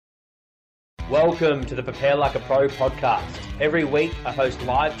Welcome to the Prepare Like a Pro podcast. Every week I host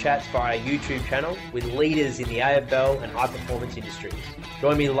live chats via our YouTube channel with leaders in the AFL and high performance industries.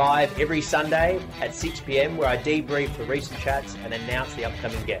 Join me live every Sunday at 6 p.m. where I debrief the recent chats and announce the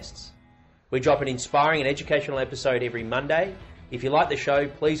upcoming guests. We drop an inspiring and educational episode every Monday. If you like the show,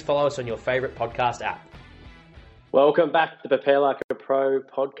 please follow us on your favourite podcast app. Welcome back to the Prepare Like a Pro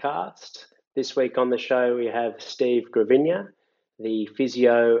podcast. This week on the show we have Steve Gravinia, the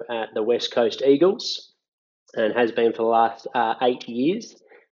physio at the West Coast Eagles, and has been for the last 8 years.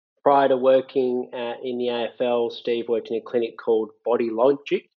 Prior to working in the AFL, Steve worked in a clinic called Body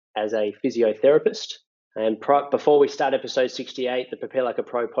Logic as a physiotherapist. And before we start episode 68, the Prepare Like a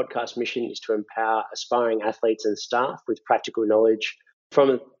Pro podcast mission is to empower aspiring athletes and staff with practical knowledge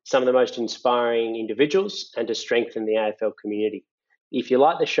from some of the most inspiring individuals and to strengthen the AFL community. If you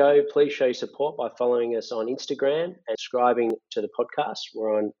like the show, please show your support by following us on Instagram and subscribing to the podcast.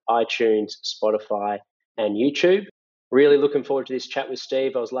 We're on iTunes, Spotify, and YouTube. Really looking forward to this chat with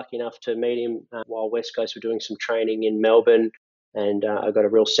Steve. I was lucky enough to meet him while West Coast were doing some training in Melbourne, and I got a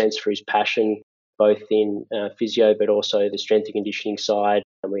real sense for his passion, both in physio but also the strength and conditioning side.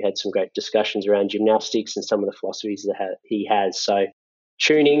 And we had some great discussions around gymnastics and some of the philosophies that he has. So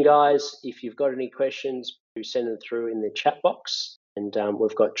tune in, guys. If you've got any questions, send them through in the chat box. And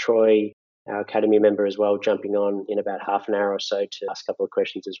we've got Troy, our Academy member as well, jumping on in about half an hour or so to ask a couple of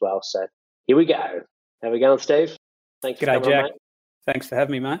questions as well. So here we go. How we going, Steve? Thanks for coming Jack. on, mate. Thanks for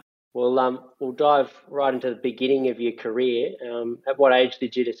having me, mate. We'll dive right into the beginning of your career. At what age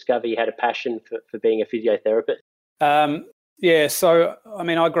did you discover you had a passion for being a physiotherapist? I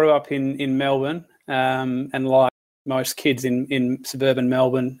grew up in Melbourne, and like most kids in suburban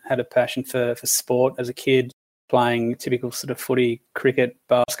Melbourne, had a passion for sport as a kid, playing typical sort of footy, cricket,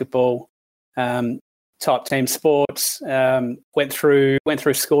 basketball, type team sports. Went through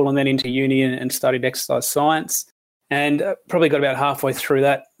school and then into uni and studied exercise science, and probably got about halfway through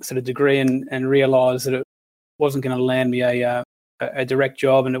that sort of degree and realised that it wasn't going to land me a direct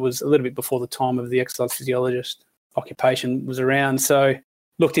job, and it was a little bit before the time of the exercise physiologist occupation was around. So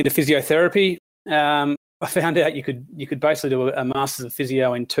looked into physiotherapy. I found out you could basically do a Masters of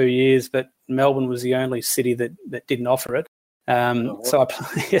Physio in 2 years, but Melbourne was the only city that didn't offer it. So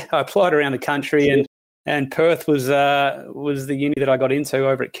I applied around the country, and Perth was the uni that I got into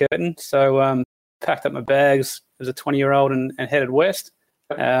over at Curtin. So packed up my bags as a 20-year-old and headed west.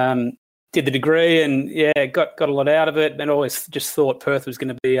 Did the degree and got a lot out of it, and always just thought Perth was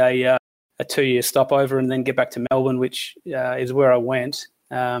going to be a 2-year stopover and then get back to Melbourne, which is where I went.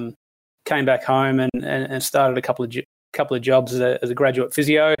 Came back home and started a couple of jobs as a graduate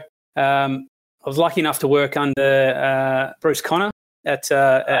physio. I was lucky enough to work under Bruce Connor at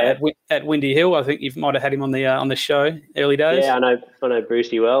Windy Hill. I think you might have had him on the show early days. Yeah, I know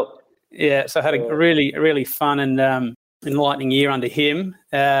Brucey well. Yeah, so I had a really fun and enlightening year under him.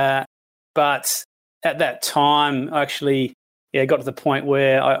 But at that time, I actually got to the point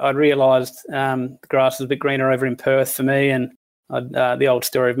where I realised the grass was a bit greener over in Perth for me, and the old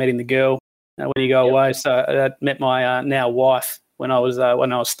story of meeting the girl when you go away. So I met my now wife when I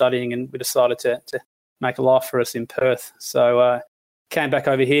was studying, and we decided to make a life for us in Perth. So came back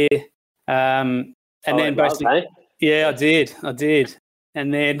over here, and then basically, I did,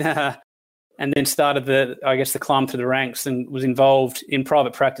 and then started the climb through the ranks, and was involved in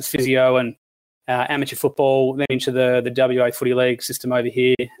private practice physio and amateur football, then into the WA Footy League system over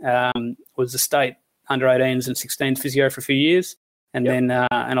here. Was the state under 18s and 16s physio for a few years, and then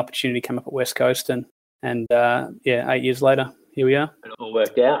an opportunity came up at West Coast, and 8 years later, here we are. It all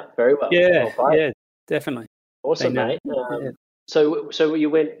worked out very well. Yeah, definitely. Awesome, mate. So you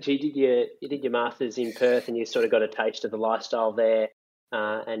went, so you did your masters in Perth, and you sort of got a taste of the lifestyle there,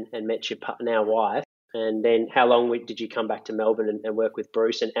 and met your now wife. And then how long did you come back to Melbourne and work with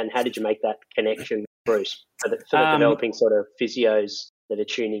Bruce, and how did you make that connection with Bruce for the developing sort of physios that are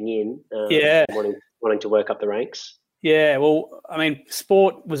tuning in, wanting to work up the ranks? Yeah, well, I mean,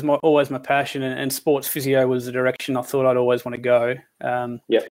 sport was always my passion, and sports physio was the direction I thought I'd always want to go.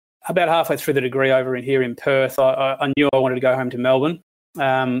 About halfway through the degree over here in Perth, I knew I wanted to go home to Melbourne.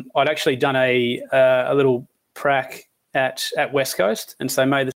 I'd actually done a little prac at West Coast, and so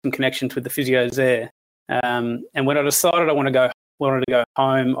made some connections with the physios there. And when I decided I wanted to go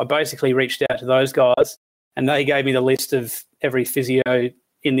home, I basically reached out to those guys, and they gave me the list of every physio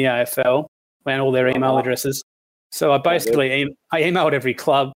in the AFL and all their email addresses. So I basically I emailed every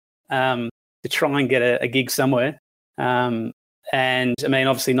club to try and get a gig somewhere. And I mean,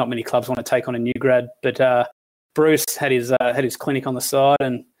 obviously, not many clubs want to take on a new grad, but Bruce had his clinic on the side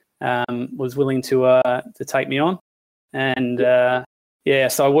and was willing to take me on. And Yeah,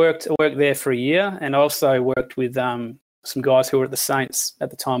 so I worked there for a year, and I also worked with some guys who were at the Saints at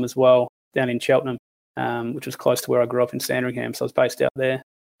the time as well, down in Cheltenham, which was close to where I grew up in Sandringham. So I was based out there.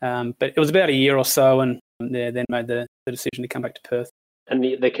 But it was about a year or so, and then made the decision to come back to Perth. And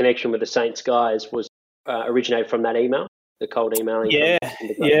the connection with the Saints guys was originated from that email, the cold email. Yeah.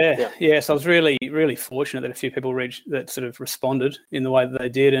 So I was really, really fortunate that a few people that sort of responded in the way that they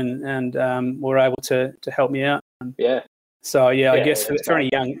did, and were able to help me out. Yeah. So I guess for any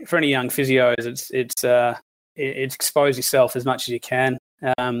young physios, it's expose yourself as much as you can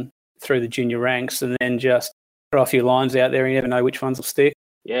through the junior ranks, and then just throw a few lines out there. You never know which ones will stick.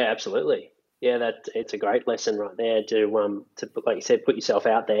 Yeah, absolutely. Yeah, it's a great lesson right there to like you said, put yourself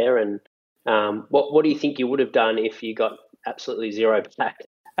out there. And what do you think you would have done if you got absolutely zero back?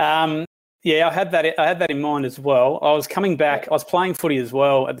 Yeah, I had that in mind as well. I was coming back. I was playing footy as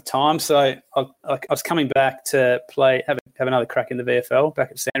well at the time, so I was coming back to have another crack in the VFL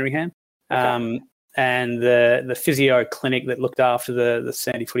back at Sandringham. Okay. And the physio clinic that looked after the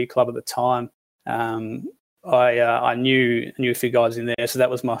Sandy Footy Club at the time, I knew a few guys in there, so that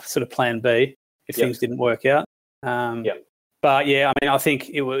was my sort of plan B if things didn't work out. But yeah, I mean, I think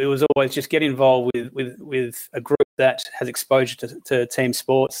it was always just get involved with a group that has exposure to team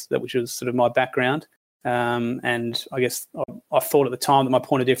sports, which was sort of my background. And I guess I thought at the time that my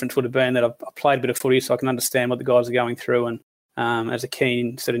point of difference would have been that I played a bit of footy, so I can understand what the guys are going through, and as a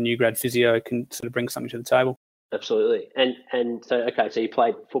keen sort of new grad physio, can sort of bring something to the table. Absolutely. And so you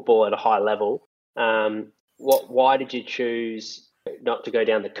played football at a high level. Why did you choose not to go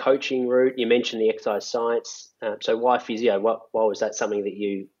down the coaching route? You mentioned the exercise science. So why physio? Why was that something that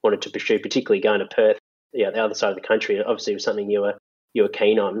you wanted to pursue, particularly going to Perth, the other side of the country? Obviously, it was something you were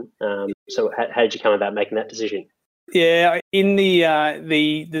keen on. So how did you come about making that decision? Yeah, in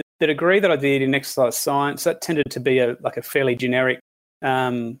the degree that I did in exercise science, that tended to be a fairly generic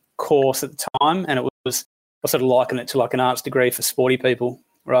course at the time, and I sort of liken it to like an arts degree for sporty people,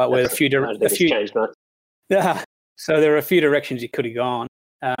 right? Where so there were a few directions you could have gone.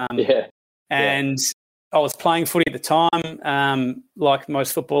 And I was playing footy at the time. Like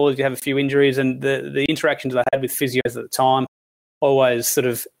most footballers, you have a few injuries, and the interactions I had with physios at the time always sort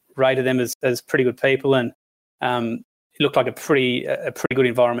of rated them as pretty good people, and it looked like a pretty good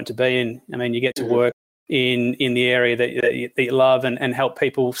environment to be in. I mean, you get to work in the area that you love, and help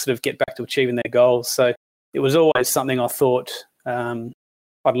people sort of get back to achieving their goals. So it was always something I thought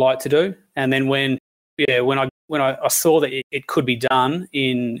I'd like to do. And then when I saw that it could be done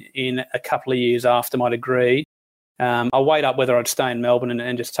in a couple of years after my degree, I weighed up whether I'd stay in Melbourne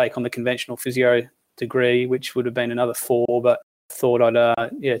and just take on the conventional physio degree, which would have been another 4, but thought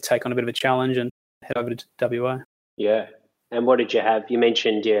I'd take on a bit of a challenge and head over to WA. Yeah. And what did you have? You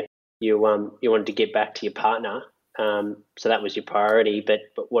mentioned you wanted to get back to your partner, so that was your priority. But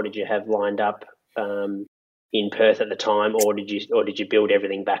what did you have lined up in Perth at the time, or did you build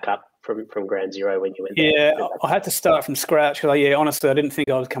everything back up from ground zero when you went there? Yeah, I had to start from scratch because honestly, I didn't think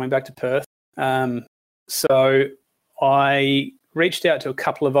I was coming back to Perth. So I reached out to a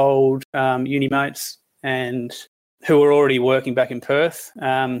couple of old uni mates and who were already working back in Perth.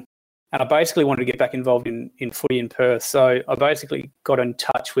 And I basically wanted to get back involved in footy in Perth. So I basically got in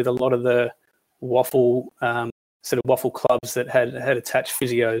touch with a lot of the waffle clubs that had attached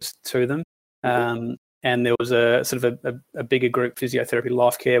physios to them. And there was a sort of a bigger group, Physiotherapy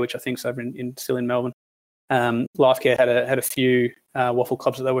Life Care, which I think is over still in Melbourne. Life Care had a few waffle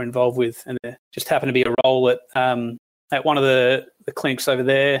clubs that they were involved with, and there just happened to be a role at one of the clinics over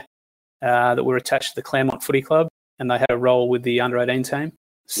there that were attached to the Claremont Footy Club, and they had a role with the under-18 team.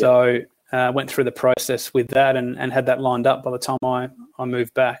 So went through the process with that and had that lined up by the time I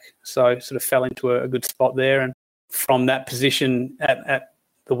moved back. So sort of fell into a good spot there, and from that position at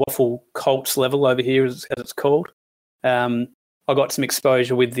the waffle Colts level over here, as it's called, I got some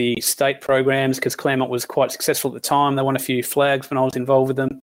exposure with the state programs because Claremont was quite successful at the time. They won a few flags when I was involved with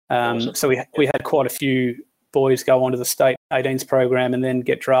them. Awesome. So we had quite a few boys go onto the state 18s program and then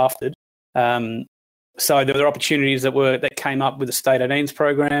get drafted. So there were opportunities that came up with the state 18s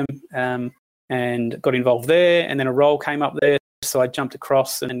program, and got involved there. And then a role came up there, so I jumped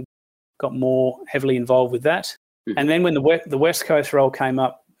across and got more heavily involved with that. Mm-hmm. And then when the West Coast role came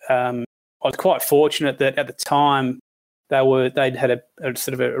up, I was quite fortunate that at the time they'd had a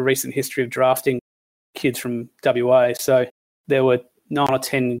sort of a recent history of drafting kids from WA. So there were 9 or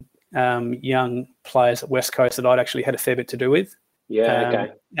 10 young players at West Coast that I'd actually had a fair bit to do with.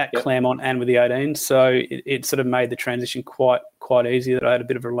 At Claremont and with the 18s. So it sort of made the transition quite easy that I had a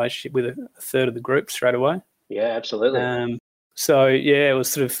bit of a relationship with a third of the group straight away. Yeah, absolutely. So it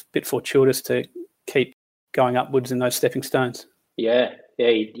was sort of a bit fortuitous to keep going upwards in those stepping stones. Yeah,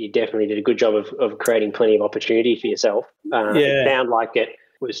 you definitely did a good job of creating plenty of opportunity for yourself. It sounded like it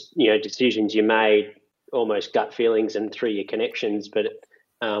was, decisions you made, almost gut feelings and through your connections, but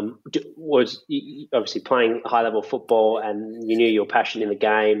was obviously playing high-level football and you knew your passion in the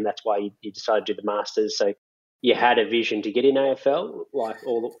game. That's why you decided to do the Masters. So you had a vision to get in AFL, like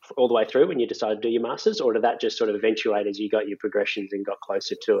all the way through when you decided to do your Masters, or did that just sort of eventuate as you got your progressions and got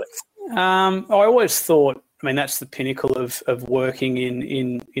closer to it? I always thought, that's the pinnacle of working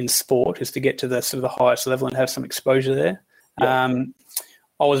in sport, is to get to the sort of the highest level and have some exposure there. Yeah.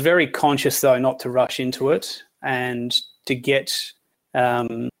 I was very conscious, though, not to rush into it and to get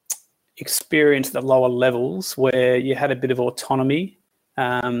experience at the lower levels where you had a bit of autonomy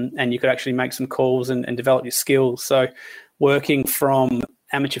and you could actually make some calls and develop your skills. So working from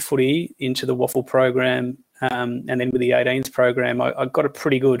amateur footy into the WAFL program and then with the 18s program, I got a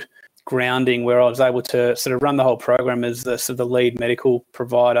pretty good grounding where I was able to sort of run the whole program as the sort of the lead medical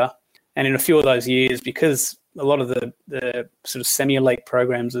provider. And in a few of those years, because a lot of the sort of semi-elite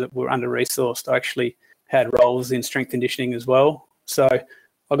programs that were under-resourced, I actually had roles in strength conditioning as well. So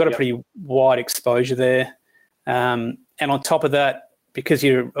I got a pretty wide exposure there. And on top of that, because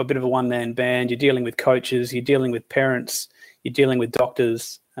you're a bit of a one-man band, you're dealing with coaches, you're dealing with parents, you're dealing with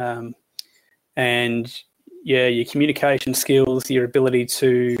doctors, and your communication skills, your ability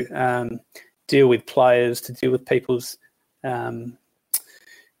to deal with players, to deal with people's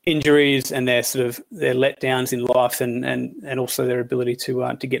injuries and their sort of their letdowns in life, and also their ability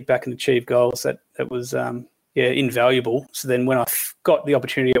to get back and achieve goals. That was invaluable. So then when I got the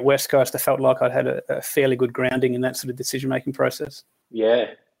opportunity at West Coast, I felt like I'd had a fairly good grounding in that sort of decision making process. Yeah,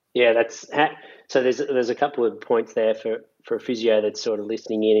 so. There's a couple of points there for a physio that's sort of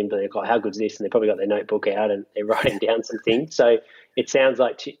listening in and be like, oh, how good's this? And they've probably got their notebook out and they're writing down some things. So it sounds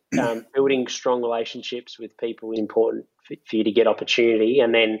like building strong relationships with people is important for you to get opportunity.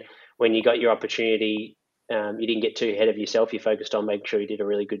 And then when you got your opportunity, you didn't get too ahead of yourself. You focused on making sure you did a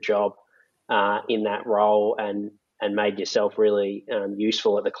really good job in that role and made yourself really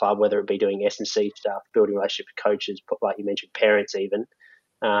useful at the club, whether it be doing S&C stuff, building relationships with coaches, like you mentioned, parents even.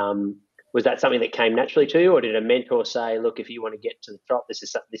 Was that something that came naturally to you, or did a mentor say, look, if you want to get to the top, this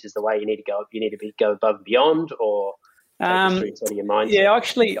is the way you need to go. You need to go above and beyond, or take us through sort of your mindset? Yeah,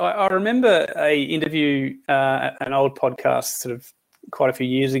 actually, I remember a interview, an old podcast sort of quite a few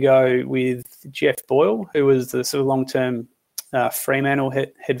years ago with Jeff Boyle, who was the sort of long-term Fremantle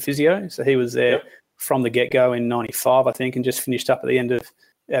head physio. So he was there from the get-go in '95, I think, and just finished up at the end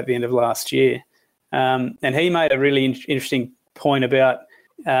of last year. And he made a really interesting point about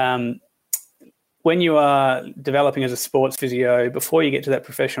when you are developing as a sports physio, before you get to that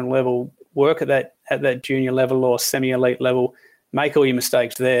professional level, work at that junior level or semi-elite level, make all your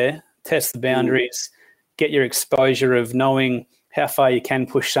mistakes there, test the boundaries, get your exposure of knowing how far you can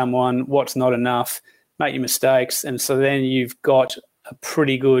push someone, what's not enough, make your mistakes. And so then you've got a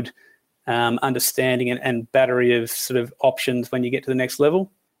pretty good understanding and battery of sort of options when you get to the next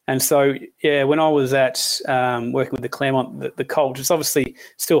level. And so, when I was at working with the Claremont, the Colts, it's obviously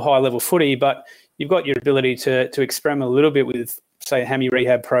still high-level footy, but you've got your ability to experiment a little bit with, say, a hammy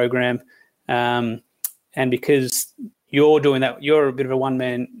rehab program. And because you're doing that, you're a bit of a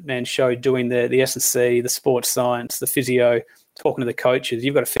one-man show doing the S&C, the sports science, the physio, talking to the coaches.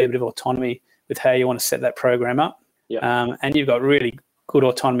 You've got a fair bit of autonomy with how you want to set that program up. And you've got really good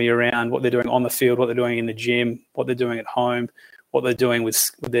autonomy around what they're doing on the field, what they're doing in the gym, what they're doing at home, what they're doing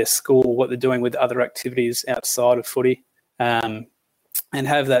with their school, what they're doing with other activities outside of footy, and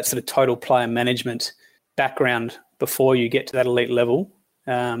have that sort of total player management background before you get to that elite level,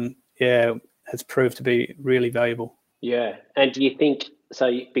 has proved to be really valuable. Yeah. And do you think, so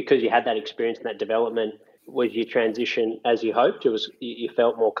because you had that experience and that development, was your transition as you hoped? You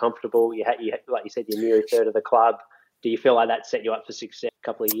felt more comfortable? You had, like you said, you knew a third of the club. Do you feel like that set you up for success a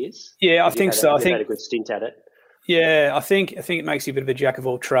couple of years? Yeah, I think so. I think had a good stint at it. Yeah, I think it makes you a bit of a jack of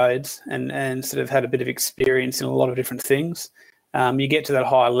all trades and sort of had a bit of experience in a lot of different things. You get to that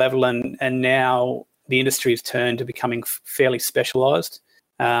higher level and now the industry has turned to becoming fairly specialised.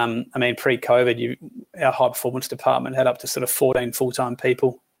 Pre-COVID, our high performance department had up to sort of 14 full-time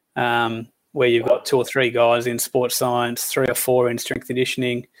people, where you've got 2 or 3 guys in sports science, 3 or 4 in strength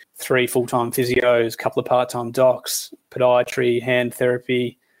conditioning, 3 full-time physios, a couple of part-time docs, podiatry, hand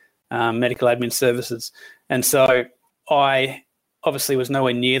therapy, medical admin services. And so I obviously was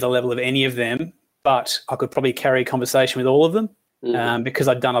nowhere near the level of any of them, but I could probably carry a conversation with all of them because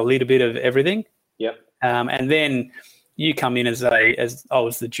I'd done a little bit of everything. Yep. And then you come in as I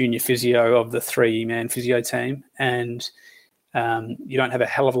was the junior physio of the 3-man physio team, and you don't have a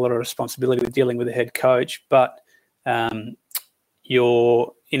hell of a lot of responsibility with dealing with the head coach, but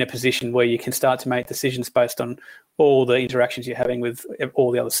you're in a position where you can start to make decisions based on all the interactions you're having with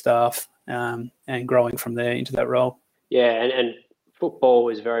all the other staff, and growing from there into that role. Yeah, and football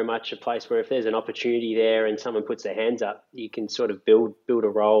is very much a place where if there's an opportunity there and someone puts their hands up, you can sort of build a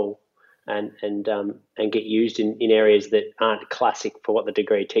role and get used in areas that aren't classic for what the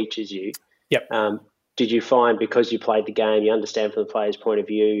degree teaches you. Yep. Did you find, because you played the game, you understand from the player's point of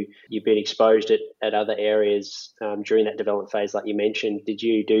view, you've been exposed at other areas during that development phase, like you mentioned, did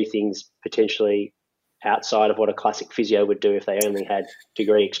you do things potentially outside of what a classic physio would do if they only had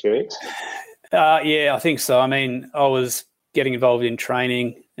degree experience? Yeah, I think so. I mean, I was getting involved in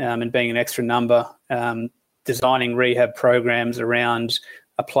training and being an extra number, designing rehab programs around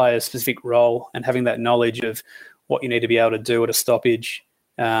a player's specific role and having that knowledge of what you need to be able to do at a stoppage.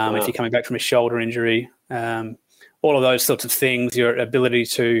 If you're coming back from a shoulder injury, all of those sorts of things, your ability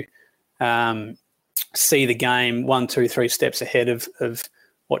to see the game 1, 2, 3 steps ahead of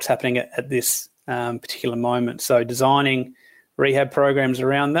what's happening at this particular moment. So designing rehab programs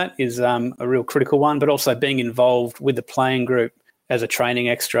around that is a real critical one, but also being involved with the playing group as a training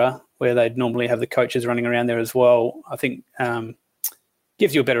extra where they'd normally have the coaches running around there as well, I think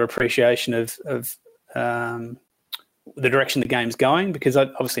gives you a better appreciation of the direction the game's going, because I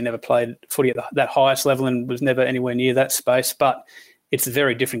obviously never played footy at that highest level and was never anywhere near that space, but it's a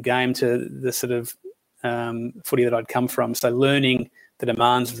very different game to the sort of footy that I'd come from. So learning the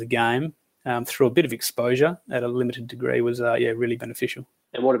demands of the game through a bit of exposure at a limited degree was really beneficial.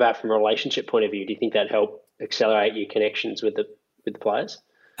 And what about from a relationship point of view? Do you think that helped accelerate your connections with the players?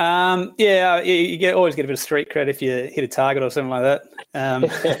 You always get a bit of street cred if you hit a target or something like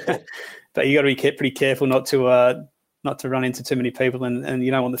that. But you got to be pretty careful not to run into too many people, and you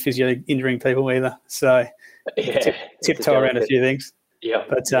don't want the physio injuring people either. So tiptoe around a few things. Yeah,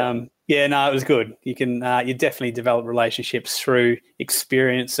 but it was good. You can you definitely develop relationships through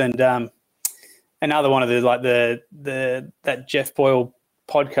experience, and another one of that Jeff Boyle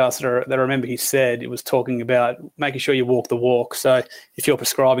podcast that I remember he said, it was talking about making sure you walk the walk. So if you're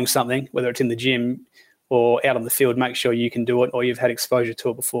prescribing something, whether it's in the gym or out on the field, make sure you can do it or you've had exposure to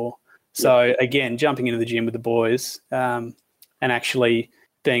it before. So again, jumping into the gym with the boys and actually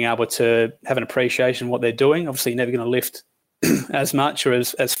being able to have an appreciation of what they're doing. Obviously, you're never going to lift as much or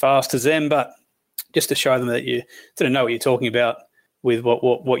as fast as them, but just to show them that you sort of know what you're talking about with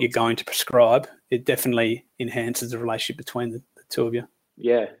what you're going to prescribe, it definitely enhances the relationship between the two of you.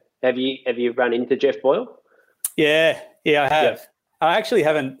 Yeah. Have you run into Jeff Boyle? Yeah, I have. Yeah. I actually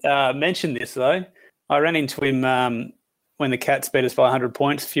haven't mentioned this though. I ran into him when the Cats beat us by 100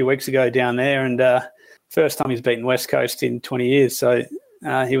 points a few weeks ago down there, and first time he's beaten West Coast in 20 years. So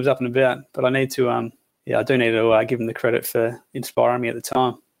he was up and about. But I need to, I do need to give him the credit for inspiring me at the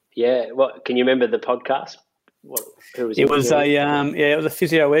time. Yeah. What can you remember the podcast? Who was it? It was it was a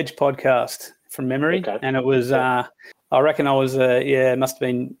Physio Edge podcast from memory, and it was. I reckon I was it must have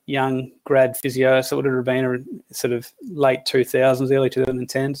been young grad physio, so it would have been a sort of late 2000s, early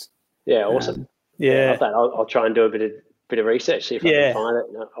 2010s. Yeah, awesome. I'll try and do a bit of research, see if I can find it.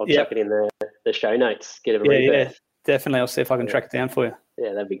 I'll chuck it in the show notes, get a read. Yeah, definitely. I'll see if I can track it down for you.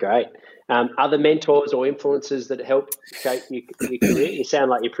 Yeah, that'd be great. Other mentors or influences that helped shape your career? You sound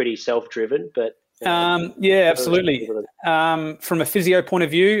like you're pretty self-driven, but... absolutely. From a physio point of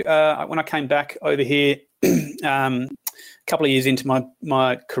view, when I came back over here, a couple of years into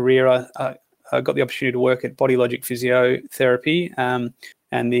my career, I got the opportunity to work at Body Logic Physiotherapy,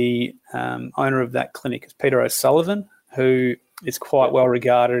 and the owner of that clinic is Peter O'Sullivan, who is quite well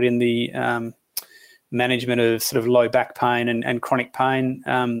regarded in the management of sort of low back pain and chronic pain,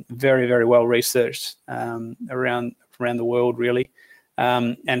 very, very well researched around the world, really,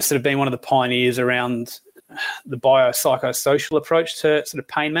 and sort of being one of the pioneers around the biopsychosocial approach to sort of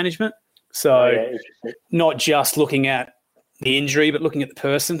pain management. So not just looking at the injury, but looking at the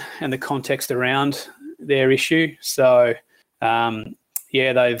person and the context around their issue. So,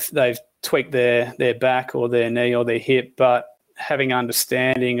 they've tweaked their back or their knee or their hip, but having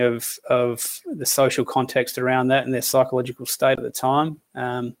understanding of the social context around that and their psychological state at the time,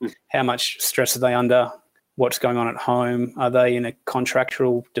 how much stress are they under, what's going on at home, are they in a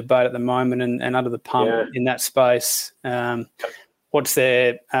contractual debate at the moment and under the pump in that space, what's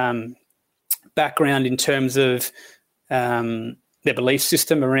their background in terms of their belief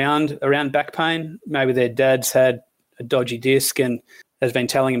system around back pain. Maybe their dad's had a dodgy disc and has been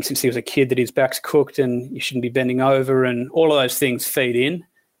telling him since he was a kid that his back's cooked and you shouldn't be bending over, and all of those things feed in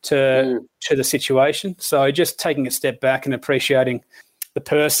to the situation. So just taking a step back and appreciating the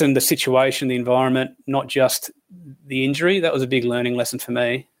person, the situation, the environment, not just the injury. That was a big learning lesson for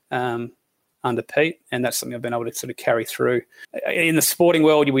me. under Pete, and that's something I've been able to sort of carry through. In the sporting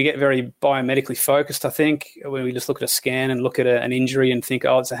world, we get very biomedically focused, I think, when we just look at a scan and look at an injury and think,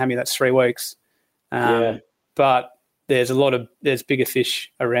 oh, it's a hammy, that's 3 weeks. But there's bigger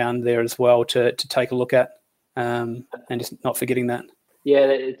fish around there as well to take a look at, and just not forgetting that. Yeah,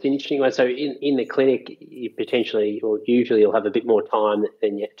 it's an interesting one. So in the clinic, you potentially, or usually, you'll have a bit more time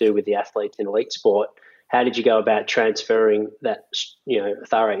than you do with the athletes in elite sport. How did you go about transferring that,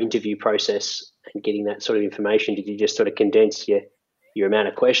 thorough interview process and getting that sort of information? Did you just sort of condense your amount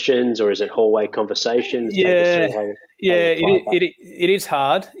of questions, or is it hallway conversations? It is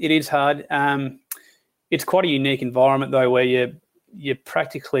hard. It is hard. It's quite a unique environment though, where you're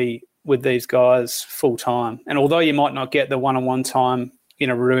practically with these guys full time. And although you might not get the one-on-one time in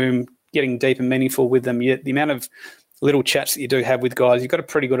a room, getting deep and meaningful with them, yet the amount of little chats that you do have with guys, you've got a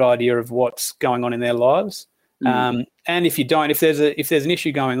pretty good idea of what's going on in their lives. And if you don't, if there's an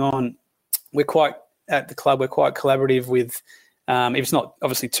issue going on, at the club, we're quite collaborative with, if it's not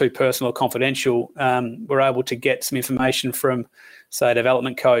obviously too personal or confidential, we're able to get some information from, say, a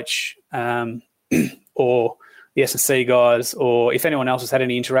development coach or the S&C guys, or if anyone else has had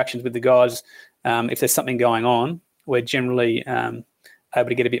any interactions with the guys, if there's something going on, we're generally able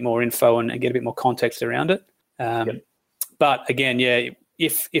to get a bit more info and get a bit more context around it. But again,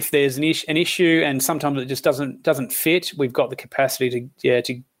 if there's an issue and sometimes it just doesn't fit, we've got the capacity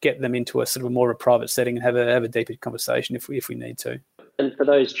to get them into a sort of more a private setting and have a deeper conversation if we need to. And for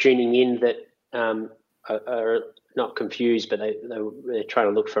those tuning in that are not confused, but they're trying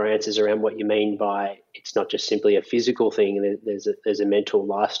to look for answers around what you mean by it's not just simply a physical thing. There's a mental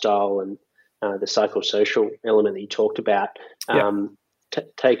lifestyle and the psychosocial element that you talked about.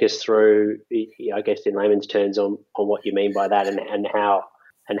 Take us through, I guess, in layman's terms, on what you mean by that, and how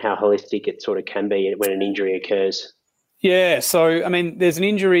holistic it sort of can be when an injury occurs. Yeah, so I mean, there's an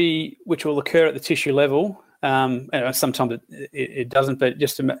injury which will occur at the tissue level. Sometimes it doesn't, but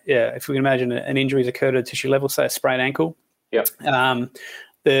just if we can imagine an injury has occurred at a tissue level, say a sprained ankle.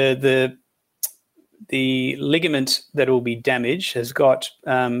 The ligament that will be damaged has got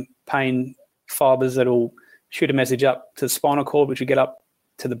pain fibers that will shoot a message up to the spinal cord, which will get up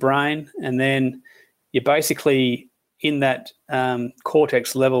to the brain, and then you're basically in that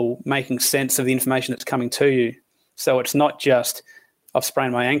cortex level making sense of the information that's coming to you. So it's not just I've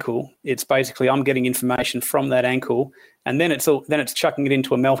sprained my ankle. It's basically I'm getting information from that ankle, and then it's chucking it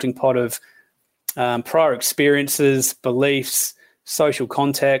into a melting pot of prior experiences, beliefs, social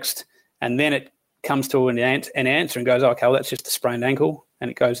context, and then it comes to an answer and goes, okay, well, that's just a sprained ankle, and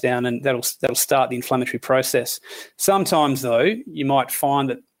it goes down, and that'll start the inflammatory process. Sometimes, though, you might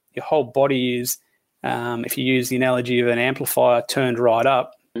find that your whole body is, if you use the analogy of an amplifier turned right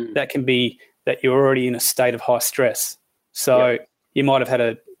up, that can be that you're already in a state of high stress. So you might have had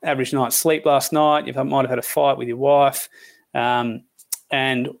an average night's sleep last night, you might have had a fight with your wife, and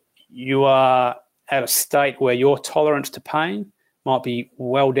you are at a state where your tolerance to pain might be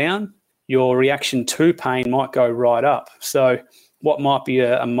well down. Your reaction to pain might go right up. So what might be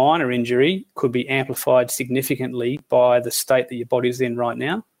a minor injury could be amplified significantly by the state that your body's in right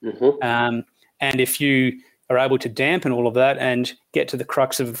now. And if you are able to dampen all of that and get to the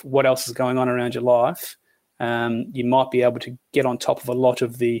crux of what else is going on around your life, you might be able to get on top of a lot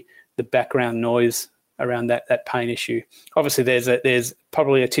of the background noise around that pain issue. Obviously, there's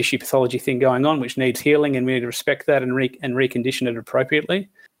probably a tissue pathology thing going on which needs healing, and we need to respect that and recondition it appropriately.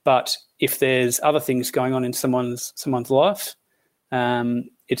 But if there's other things going on in someone's life,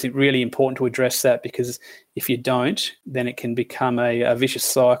 it's really important to address that, because if you don't, then it can become a vicious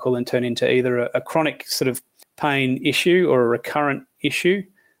cycle and turn into either a chronic sort of pain issue or a recurrent issue,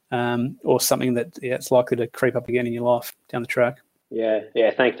 or something that it's likely to creep up again in your life down the track. Yeah.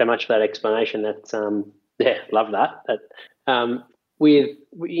 Thanks so much for that explanation. That's love that.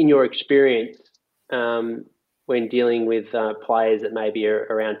 In your experience, when dealing with players that maybe are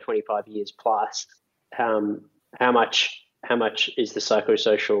around 25 years plus, how much is the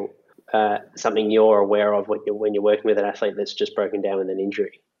psychosocial something you're aware of when you're working with an athlete that's just broken down with an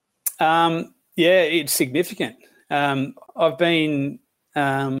injury? It's significant. I've been,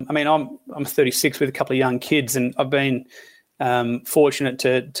 I'm 36 with a couple of young kids, and I've been fortunate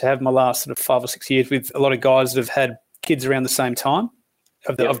to have my last sort of 5 or 6 years with a lot of guys that have had kids around the same time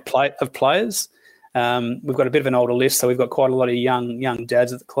of players. We've got a bit of an older list, so we've got quite a lot of young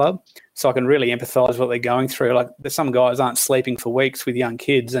dads at the club. So I can really empathise what they're going through. Like, some guys aren't sleeping for weeks with young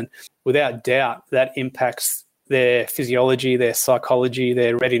kids, and without doubt that impacts their physiology, their psychology,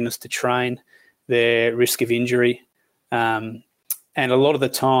 their readiness to train, their risk of injury. And a lot of the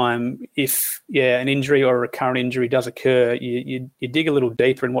time, if an injury or a recurrent injury does occur, you dig a little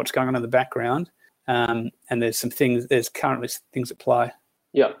deeper in what's going on in the background, and there's currently things at play.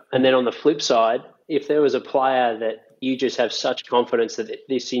 Yeah, and then on the flip side, if there was a player that you just have such confidence that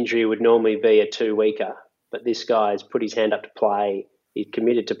this injury would normally be a 2-weeker, but this guy's put his hand up to play, he's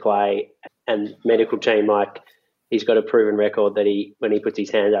committed to play, and medical team, he's got a proven record that when he puts his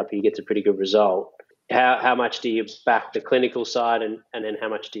hand up, he gets a pretty good result. How much do you back the clinical side, and then how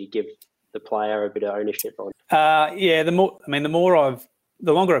much do you give the player a bit of ownership on?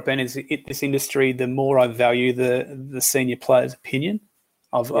 The longer I've been in this industry, the more I value the senior player's opinion.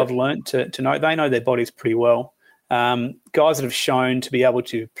 I've learned to know they know their bodies pretty well. Guys that have shown to be able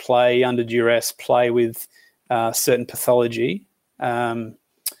to play under duress, play with certain pathology,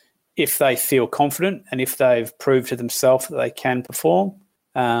 if they feel confident and if they've proved to themselves that they can perform,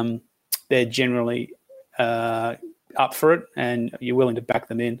 they're generally up for it, and you're willing to back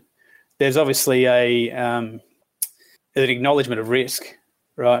them in. There's obviously an acknowledgement of risk,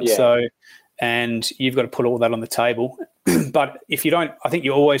 right? Yeah. So, and you've got to put all that on the table. But if you don't, I think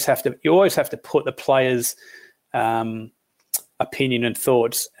you always have to put the players' opinion and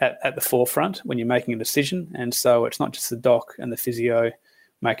thoughts at the forefront when you're making a decision. And so it's not just the doc and the physio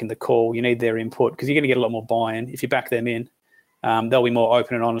making the call. You need their input because you're going to get a lot more buy-in if you back them in. They'll be more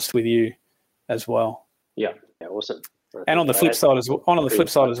open and honest with you as well. Yeah, awesome. And on the flip side as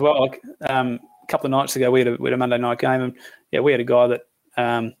well, like a couple of nights ago, we had a Monday night game, and we had a guy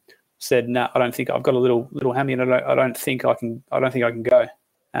that said, "No, I don't think I've got a little hammy, and I don't think I can go."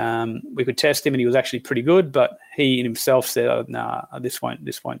 We could test him, and he was actually pretty good, but he in himself said, "Oh, nah, this won't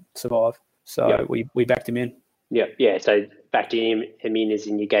survive." So we backed him in. Yeah. So backed him in as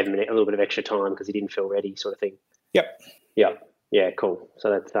in you gave him a little bit of extra time because he didn't feel ready, sort of thing. Yep. Yeah. Cool. So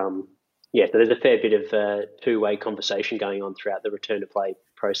that's so there's a fair bit of two-way conversation going on throughout the return to play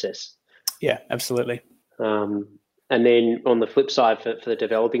process. Yeah, absolutely. And then on the flip side, for the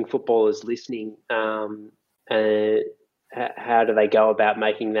developing footballers listening, how do they go about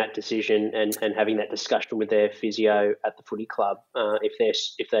making that decision and having that discussion with their physio at the footy club?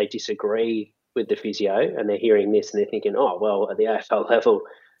 If they disagree with the physio and they're hearing this and they're thinking, oh, well, at the AFL level,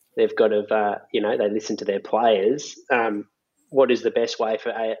 they've got to, they listen to their players. What is the best way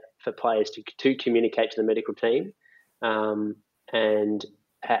for players to communicate to the medical team? And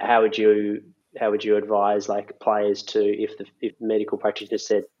how would you advise like players to, if the medical practitioner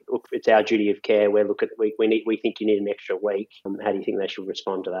said, look, it's our duty of care, we think you need an extra week. How do you think they should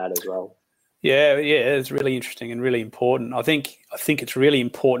respond to that as well? Yeah, it's really interesting and really important. I think it's really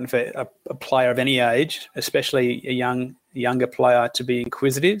important for a player of any age, especially a younger player, to be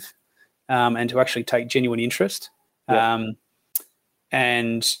inquisitive and to actually take genuine interest,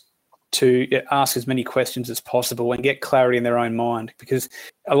 and to ask as many questions as possible and get clarity in their own mind. Because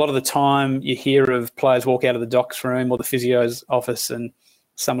a lot of the time you hear of players walk out of the doc's room or the physio's office and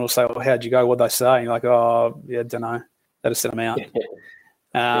someone will say, well, how'd you go? What'd they say? And you're like, oh, yeah, don't know. They just said I'm out.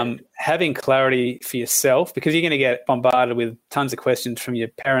 Having clarity for yourself, because you're going to get bombarded with tons of questions from your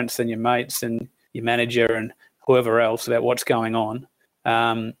parents and your mates and your manager and whoever else about what's going on.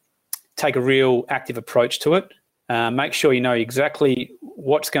 Take a real active approach to it. Make sure you know exactly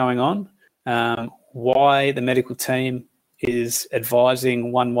what's going on, why the medical team is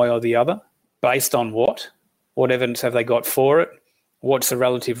advising one way or the other, based on what evidence have they got for it, what's the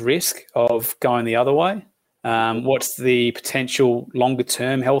relative risk of going the other way, what's the potential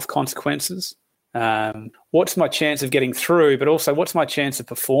longer-term health consequences, what's my chance of getting through, but also what's my chance of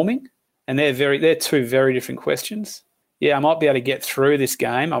performing? And they're two very different questions. Yeah, I might be able to get through this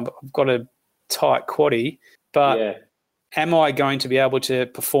game. I've got a tight quaddie, but am I going to be able to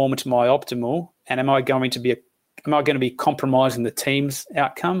perform to my optimal? And am I going to be compromising the team's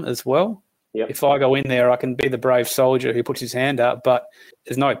outcome as well? Yep. If I go in there, I can be the brave soldier who puts his hand up, but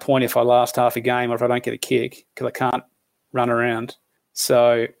there's no point if I last half a game or if I don't get a kick because I can't run around.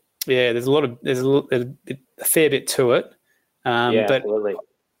 So there's a fair bit to it. But absolutely.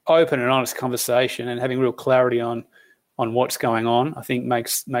 Open and honest conversation and having real clarity on what's going on, I think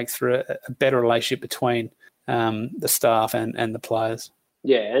makes for a better relationship between the staff and the players.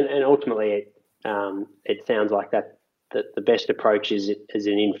 Yeah, and ultimately it sounds like that the best approach is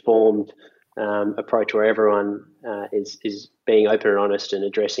an informed approach where everyone is being open and honest and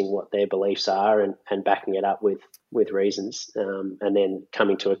addressing what their beliefs are and backing it up with reasons, and then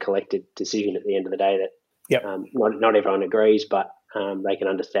coming to a collected decision at the end of the day that not everyone agrees, but they can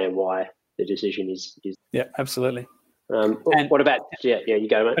understand why the decision is. Yeah, absolutely. And what about you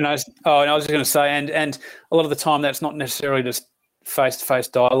go, mate. And I was just going to say, and a lot of the time that's not necessarily just face-to-face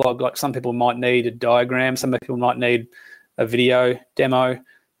dialogue. Like some people might need a diagram, some people might need a video demo.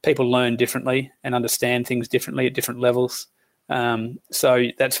 People learn differently and understand things differently at different levels. So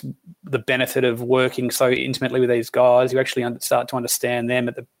that's the benefit of working so intimately with these guys. You actually start to understand them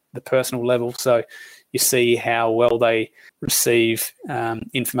at the personal level. So you see how well they receive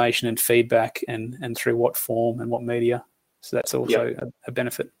information and feedback and through what form and what media. So that's also a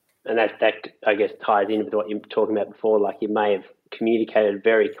benefit. And that, I guess, ties in with what you were talking about before. Like, you may have communicated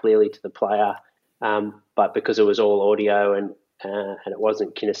very clearly to the player, but because it was all audio and it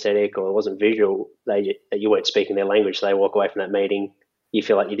wasn't kinesthetic or it wasn't visual, you weren't speaking their language. So they walk away from that meeting. You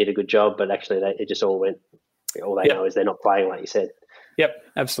feel like you did a good job, but actually it just all went. All they know is they're not playing, like you said. Yep,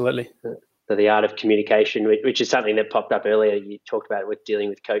 absolutely. So the art of communication, which is something that popped up earlier. You talked about it with dealing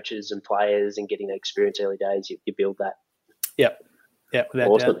with coaches and players and getting that experience early days. You build that. Yep.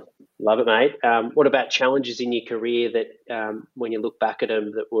 Awesome. Doubt. Love it, mate. What about challenges in your career that, when you look back at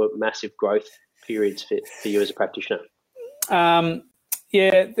them, that were massive growth periods for you as a practitioner? A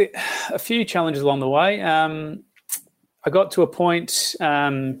few challenges along the way. I got to a point.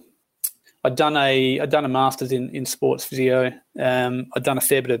 I'd done a master's in sports physio. I'd done a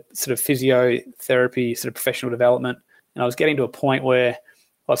fair bit of sort of physiotherapy, sort of professional development, and I was getting to a point where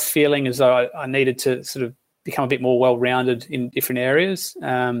I was feeling as though I needed to sort of become a bit more well-rounded in different areas.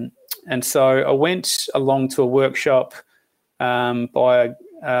 And so I went along to a workshop by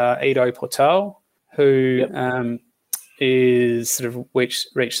Ido Portal, who is sort of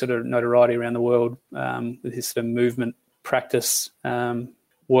reached sort of notoriety around the world with his sort of movement practice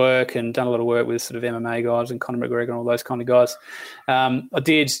work, and done a lot of work with sort of MMA guys and Conor McGregor and all those kind of guys. I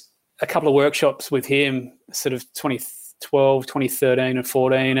did a couple of workshops with him, sort of 2012, 2013 and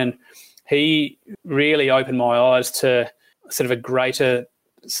 14, and he really opened my eyes to sort of a greater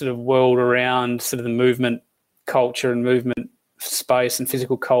sort of world around sort of the movement culture and movement space and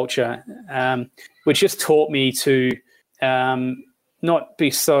physical culture, which just taught me to not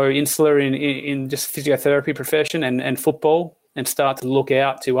be so insular in just physiotherapy profession and football, and start to look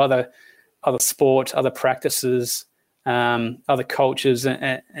out to other sports, other practices, other cultures,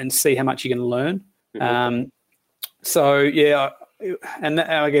 and see how much you can learn. Mm-hmm. And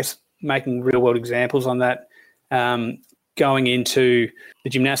I guess making real world examples on that, going into the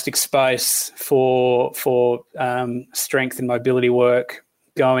gymnastic space for strength and mobility work,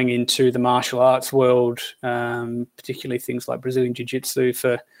 going into the martial arts world, particularly things like Brazilian Jiu-Jitsu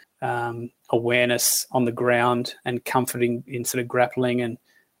for awareness on the ground and comforting in sort of grappling and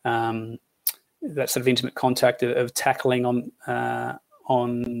that sort of intimate contact of tackling on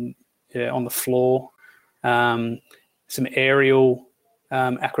the floor. Some aerial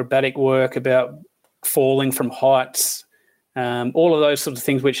acrobatic work about falling from heights, all of those sorts of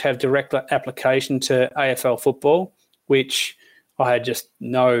things which have direct application to AFL football, which I had just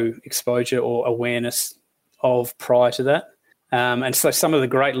no exposure or awareness of prior to that. And so some of the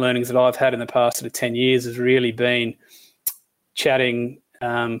great learnings that I've had in the past sort of 10 years has really been chatting,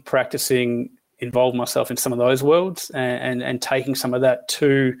 practicing, involving myself in some of those worlds and taking some of that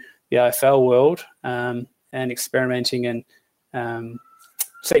to the AFL world and experimenting and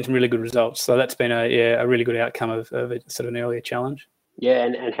seeing some really good results. So that's been a really good outcome of a sort of an earlier challenge. Yeah,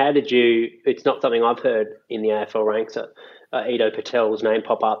 and how did you – it's not something I've heard in the AFL ranks. Ido Patel's name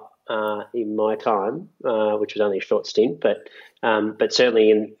pop up in my time, which was only a short stint, but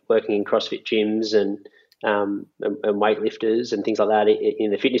certainly in working in CrossFit gyms and weightlifters and things like that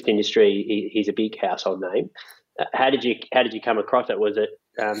in the fitness industry, he's a big household name. How did you come across it? Was it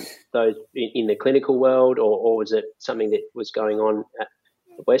those in the clinical world, or was it something that was going on at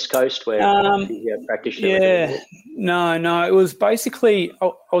the West Coast where practitioner? Yeah, no. It was basically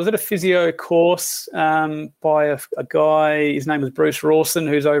I was at a physio course by a guy. His name was Bruce Rawson,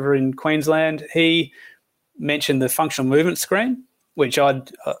 who's over in Queensland. He mentioned the functional movement screen, which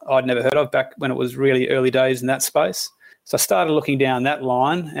I'd never heard of back when it was really early days in that space. So I started looking down that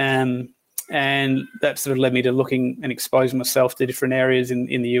line, and that sort of led me to looking and exposing myself to different areas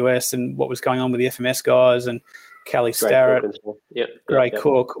in the US and what was going on with the FMS guys and Callie Starrett, Gray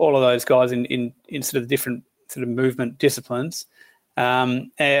Cook, all of those guys in sort of different sort of movement disciplines.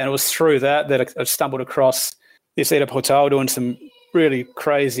 And it was through that I stumbled across this Ido Portal doing some really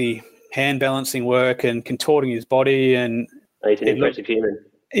crazy hand balancing work and contorting his body. And he's an impressive human.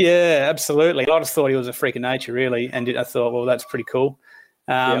 Yeah, absolutely. I just thought he was a freak of nature, really. And I thought, well, that's pretty cool.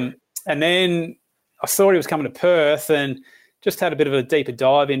 And then I saw he was coming to Perth and just had a bit of a deeper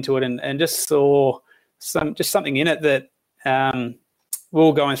dive into it and just saw something in it that we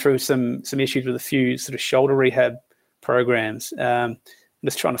were going through some issues with a few sort of shoulder rehab programs,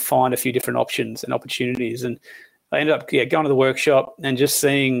 just trying to find a few different options and opportunities. And I ended up going to the workshop and just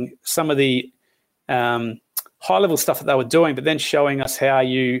seeing some of the high-level stuff that they were doing, but then showing us how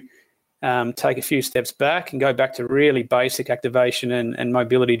you take a few steps back and go back to really basic activation and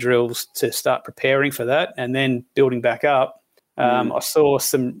mobility drills to start preparing for that, and then building back up. I saw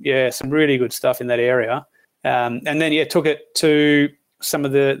some really good stuff in that area, and then took it to some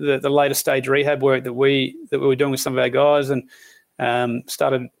of the later stage rehab work that we were doing with some of our guys, and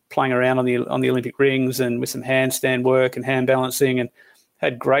started playing around on the Olympic rings and with some handstand work and hand balancing, and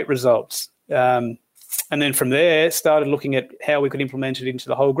had great results. And then from there, started looking at how we could implement it into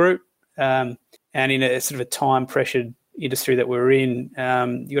the whole group. And in a sort of a time-pressured industry that we're in,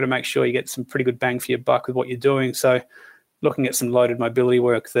 you got to make sure you get some pretty good bang for your buck with what you're doing. So looking at some loaded mobility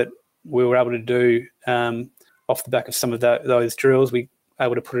work that we were able to do off the back of some of those drills, we were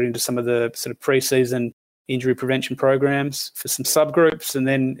able to put it into some of the sort of pre-season injury prevention programs for some subgroups, and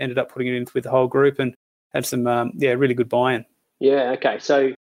then ended up putting it in with the whole group and had some, really good buy-in. Yeah, okay.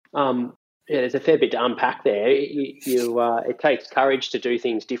 So, there's a fair bit to unpack there. It takes courage to do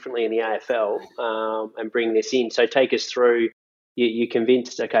things differently in the AFL and bring this in. So take us through, you're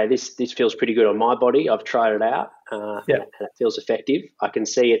convinced, okay, this feels pretty good on my body. I've tried it out and it feels effective. I can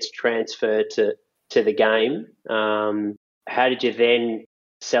see it's transferred to the game. How did you then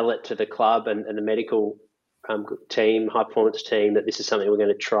sell it to the club and the medical team, high performance team, that this is something we're going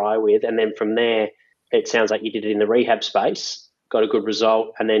to try with? And then from there, it sounds like you did it in the rehab space, got a good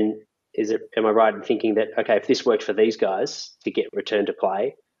result, and then am I right in thinking that, okay, if this worked for these guys to get return to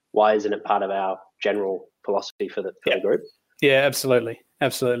play, why isn't it part of our general philosophy for the group? Yeah, absolutely.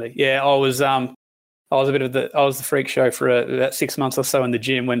 Yeah, I was the freak show for about 6 months or so in the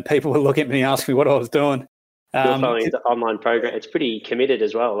gym when people were looking at me and asking me what I was doing. You're following the online program. It's pretty committed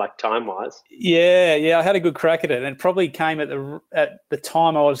as well, like time-wise. Yeah, I had a good crack at it, and it probably came at the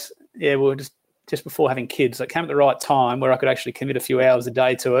time I was, we were just before having kids. So it came at the right time where I could actually commit a few hours a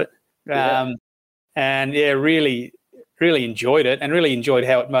day to it. Really, really enjoyed it, and really enjoyed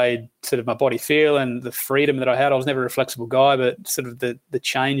how it made sort of my body feel and the freedom that I had. I was never a flexible guy, but sort of the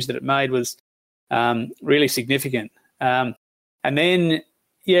change that it made was really significant. And then,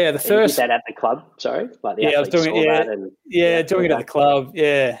 the first... You did that at the club, sorry? Like the I was doing it, doing it at the club,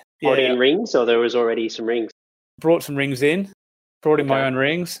 Brought in rings, or there was already some rings? Brought some rings in, brought in my own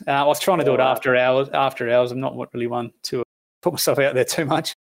rings. I was trying to do it after hours. I'm not really one to put myself out there too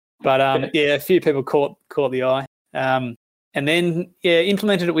much. But, a few people caught the eye. And then,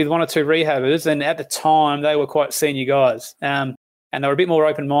 implemented it with one or two rehabbers. And at the time, they were quite senior guys. And they were a bit more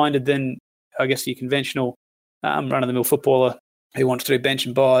open-minded than, I guess, your conventional run-of-the-mill footballer who wants to do bench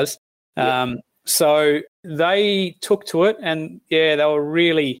and buys. So they took to it, and, they were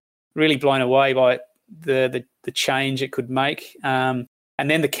really, really blown away by the change it could make. And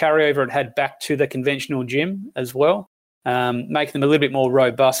then the carryover it had back to the conventional gym as well. Making them a little bit more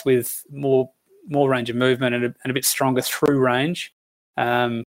robust with more range of movement and a bit stronger through range.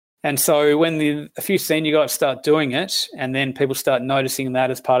 And so when a few senior guys start doing it, and then people start noticing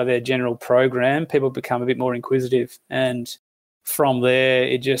that as part of their general program, people become a bit more inquisitive. And from there,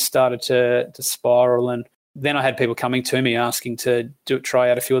 it just started to spiral. And then I had people coming to me asking to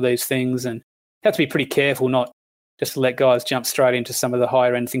try out a few of these things, and have to be pretty careful not just to let guys jump straight into some of the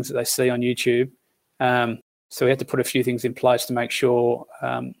higher end things that they see on YouTube. So we had to put a few things in place to make sure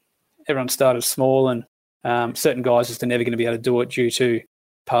everyone started small, and certain guys just are never going to be able to do it due to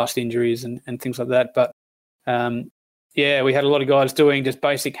past injuries and things like that. But, we had a lot of guys doing just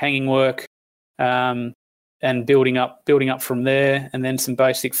basic hanging work and building up from there, and then some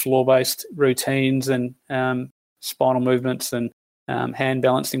basic floor-based routines and spinal movements and hand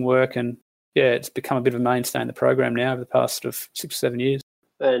balancing work. And, it's become a bit of a mainstay in the program now over the past sort of 6 or 7 years.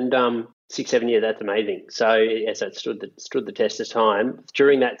 And 6-7 years, that's amazing. So yes, it stood the test of time.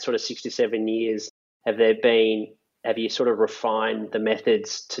 During that sort of 6 to 7 years, have you sort of refined the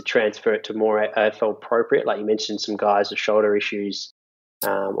methods to transfer it to more AFL appropriate? Like you mentioned, some guys with shoulder issues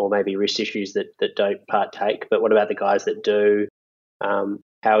or maybe wrist issues that don't partake. But what about the guys that do?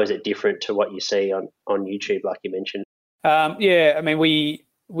 How is it different to what you see on YouTube, like you mentioned?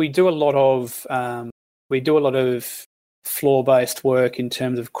 We do a lot of floor-based work in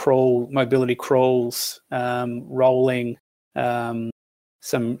terms of mobility crawls, rolling, some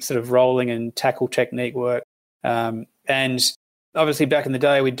sort of rolling and tackle technique work. And obviously back in the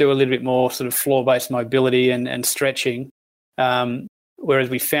day, we'd do a little bit more sort of floor-based mobility and stretching, whereas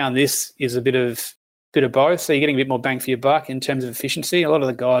we found this is a bit of both. So you're getting a bit more bang for your buck in terms of efficiency. A lot of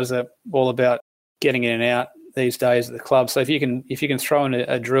the guys are all about getting in and out these days at the club. So if you can throw in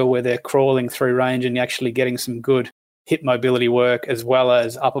a drill where they're crawling through range and you're actually getting some good hip mobility work as well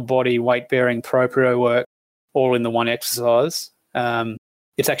as upper body weight bearing proprio work all in the one exercise,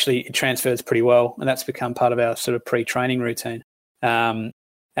 it transfers pretty well, and that's become part of our sort of pre-training routine. And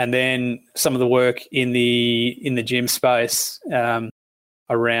then some of the work in the gym space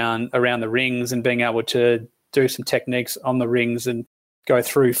around the rings and being able to do some techniques on the rings and go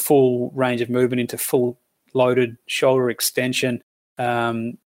through full range of movement into full loaded shoulder extension,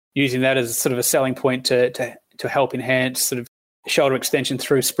 using that as sort of a selling point to help enhance sort of shoulder extension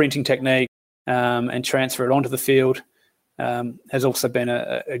through sprinting technique and transfer it onto the field has also been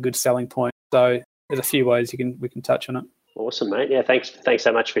a good selling point. So there's a few ways we can touch on it. Awesome, mate. Yeah, thanks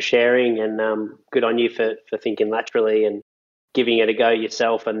so much for sharing, and good on you for thinking laterally and giving it a go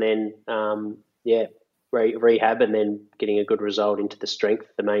yourself, and then rehab, and then getting a good result into the strength,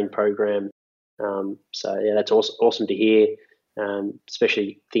 the main program. So yeah, that's awesome to hear.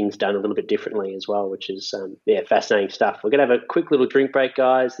 Especially things done a little bit differently as well, which is fascinating stuff. We're going to have a quick little drink break,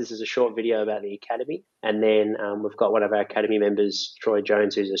 guys. This is a short video about the academy, and then we've got one of our academy members, Troy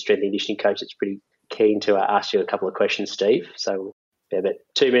Jones, who's a strength and conditioning coach, that's pretty keen to ask you a couple of questions, Steve. So we have about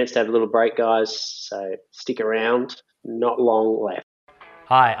 2 minutes to have a little break, guys, so stick around. Not long left.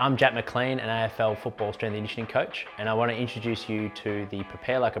 Hi, I'm Jack McLean, an AFL football strength and conditioning coach, and I want to introduce you to the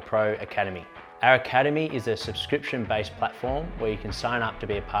Prepare Like a Pro Academy. Our academy is a subscription-based platform where you can sign up to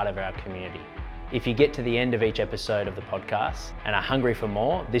be a part of our community. If you get to the end of each episode of the podcast and are hungry for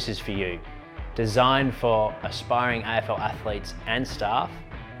more, this is for you. Designed for aspiring AFL athletes and staff,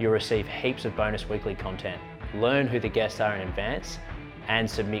 you'll receive heaps of bonus weekly content, learn who the guests are in advance, and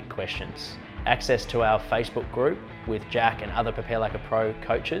submit questions. Access to our Facebook group with Jack and other Prepare Like a Pro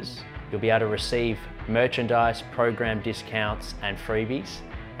coaches. You'll be able to receive merchandise, program discounts, and freebies,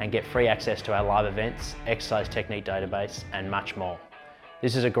 and get free access to our live events, exercise technique database, and much more.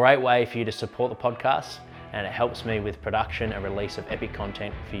 This is a great way for you to support the podcast, and it helps me with production and release of epic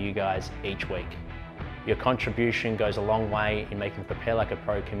content for you guys each week. Your contribution goes a long way in making the Prepare Like a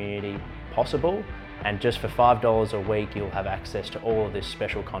Pro community possible, and just for $5 a week, you'll have access to all of this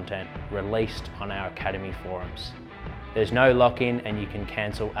special content released on our Academy forums. There's no lock-in, and you can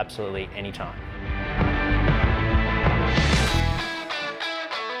cancel absolutely anytime.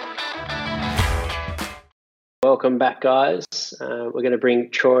 Welcome back, guys. We're going to bring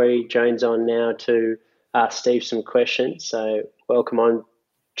Troy Jones on now to ask Steve some questions. So welcome on,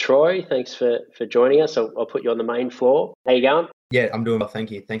 Troy. Thanks for joining us. I'll put you on the main floor. How you going? Yeah, I'm doing well, thank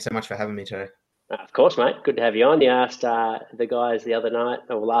you. Thanks so much for having me today. Of course, mate. Good to have you on. You asked the guys the other night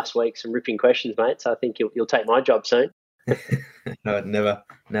or last week some ripping questions, mate. So I think you'll take my job soon. No, never.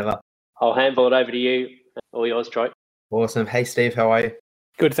 I'll handball it over to you. All yours, Troy. Awesome. Hey, Steve, how are you?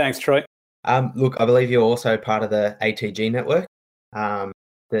 Good, thanks, Troy. Look, I believe you're also part of the ATG network. I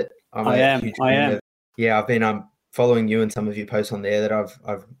am. Yeah, I've been following you and some of your posts on there that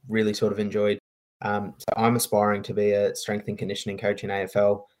I've really sort of enjoyed. So I'm aspiring to be a strength and conditioning coach in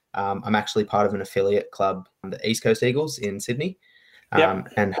AFL. I'm actually part of an affiliate club, the East Coast Eagles in Sydney,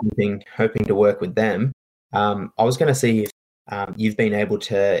 and hoping to work with them. I was going to see if you've been able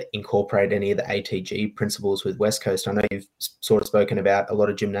to incorporate any of the ATG principles with West Coast. I know you've sort of spoken about a lot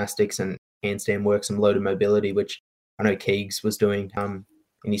of gymnastics and handstand work, some loaded mobility, which I know Keegs was doing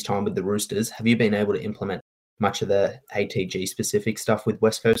in his time with the Roosters. Have you been able to implement much of the ATG specific stuff with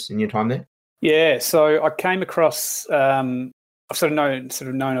West Coast in your time there? Yeah, so I came across, I've sort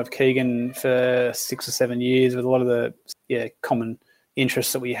of known of Keegan for 6 or 7 years with a lot of the common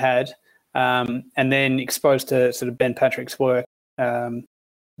interests that we had, and then exposed to sort of Ben Patrick's work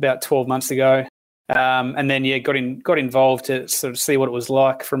about 12 months ago. And then, got involved to sort of see what it was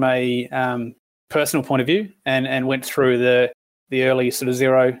like from a personal point of view, and went through the early sort of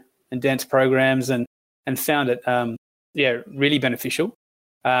zero and dense programs and found it, really beneficial.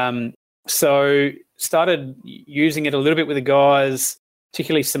 So started using it a little bit with the guys,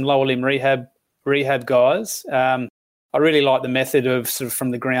 particularly some lower limb rehab guys. I really like the method of sort of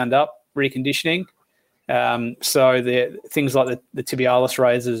from the ground up reconditioning. So the things like the tibialis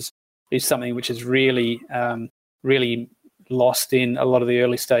raises is something which is really lost in a lot of the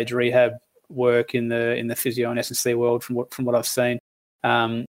early stage rehab work in the physio and S&C world from what I've seen.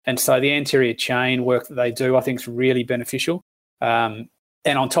 And so the anterior chain work that they do, I think, is really beneficial.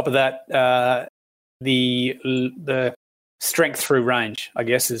 And on top of that, the strength through range, I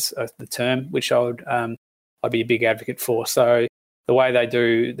guess, is the term which I'd be a big advocate for. So the way they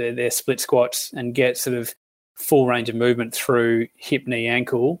do their split squats and get sort of full range of movement through hip, knee,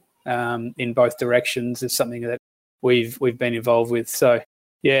 ankle in both directions is something that we've been involved with. So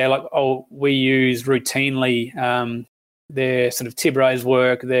yeah, we use routinely their sort of tib raise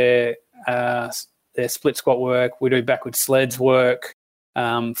work, their split squat work. We do backward sleds work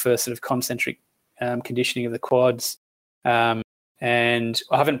for sort of concentric conditioning of the quads, and And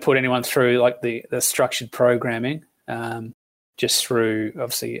I haven't put anyone through like the structured programming, just through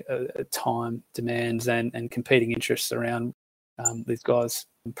obviously time demands and competing interests around these guys'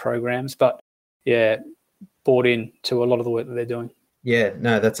 programs. But yeah, bought in to a lot of the work that they're doing. Yeah,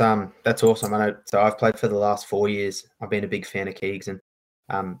 no, that's awesome. I know. So I've played for the last 4 years. I've been a big fan of Keegs, and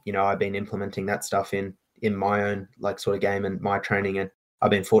I've been implementing that stuff in my own like sort of game and my training, and I've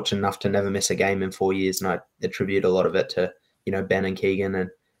been fortunate enough to never miss a game in 4 years, and I attribute a lot of it to Ben and Keegan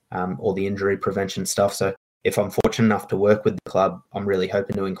and all the injury prevention stuff. So if I'm fortunate enough to work with the club, I'm really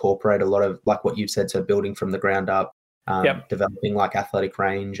hoping to incorporate a lot of like what you've said, so building from the ground up, developing like athletic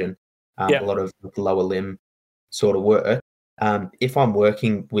range and a lot of lower limb sort of work. If I'm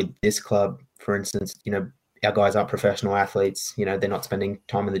working with this club, for instance, our guys aren't professional athletes, they're not spending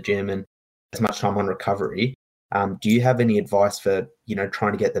time in the gym and as much time on recovery. Do you have any advice for,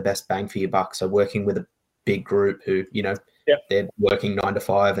 trying to get the best bang for your buck? So working with a big group who, they're working 9 to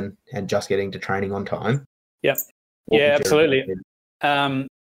 5 and just getting to training on time. Yep. Yeah, absolutely.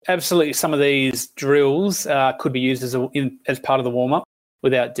 Absolutely. Some of these drills could be used as part of the warm-up,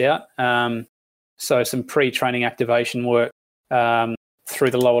 without doubt. So some pre-training activation work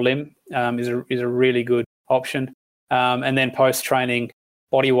through the lower limb is a really good option. And then post-training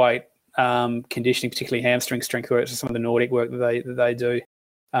body weight conditioning, particularly hamstring strength work, so some of the Nordic work that they do.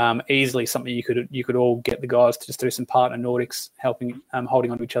 Easily something you could all get the guys to just do some partner Nordics, helping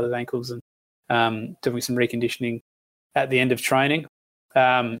holding onto each other's ankles and doing some reconditioning at the end of training.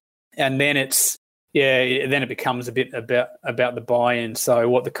 And then it becomes a bit about the buy-in. So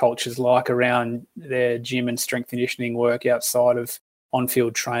what the culture's like around their gym and strength conditioning work outside of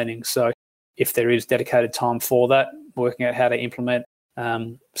on-field training. So if there is dedicated time for that, working out how to implement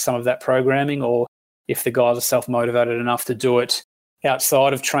some of that programming, or if the guys are self-motivated enough to do it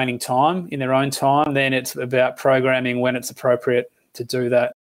outside of training time in their own time, then it's about programming when it's appropriate to do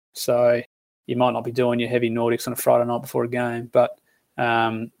that. So you might not be doing your heavy Nordics on a Friday night before a game, but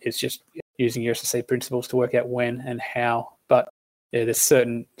it's just using your SSC principles to work out when and how. But yeah, there's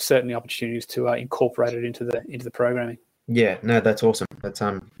certainly opportunities to incorporate it into the programming. Yeah, no, that's awesome. That's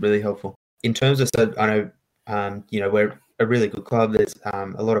really helpful. In terms of, so I know we're a really good club. There's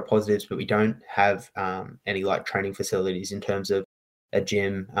a lot of positives, but we don't have any like training facilities in terms of a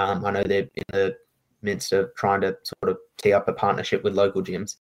gym. I know they're in the midst of trying to sort of tee up a partnership with local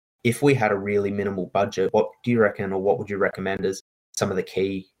gyms. If we had a really minimal budget, what do you reckon, or what would you recommend as some of the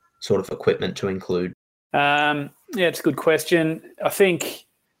key sort of equipment to include? Yeah, it's a good question. I think,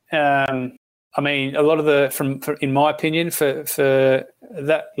 a lot of in my opinion, for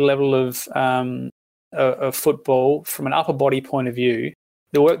that level of football, from an upper body point of view,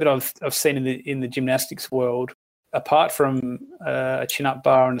 the work that I've seen in the gymnastics world, apart from a chin-up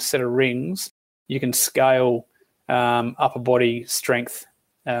bar and a set of rings, you can scale upper body strength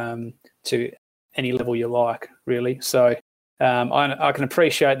to any level you like, really. So I can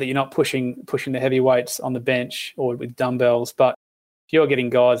appreciate that you're not pushing the heavy weights on the bench or with dumbbells, but if you're getting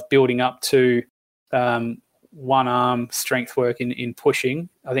guys building up to one arm strength work in pushing,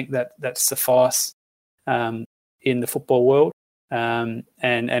 I think that suffice in the football world,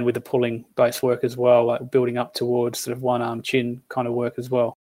 and with the pulling base work as well, like building up towards sort of one arm chin kind of work as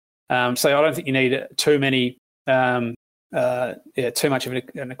well. So I don't think you need too much of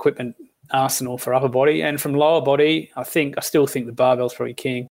an equipment arsenal for upper body. And from lower body, I still think the barbell's probably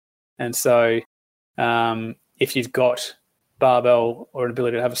king. And so if you've got barbell or an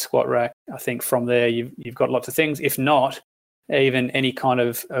ability to have a squat rack, I think from there you've got lots of things. If not, even any kind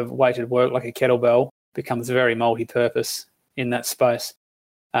of weighted work like a kettlebell becomes very multi-purpose in that space.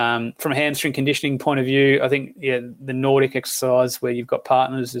 From a hamstring conditioning point of view, I think the Nordic exercise where you've got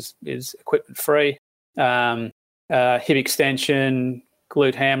partners is equipment free. Hip extension,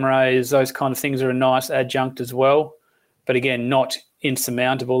 glute ham raise, those kind of things are a nice adjunct as well. But again, not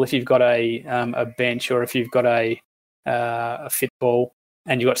insurmountable. If you've got a bench, or if you've got a fit ball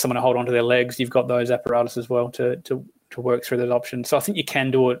and you've got someone to hold onto their legs, you've got those apparatus as well to work through those options. So I think you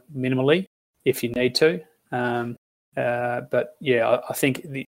can do it minimally if you need to. But yeah, I think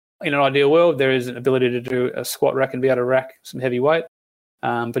in an ideal world, there is an ability to do a squat rack and be able to rack some heavy weight.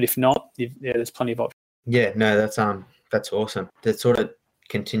 But if not, there's plenty of options. Yeah, no, that's awesome. To sort of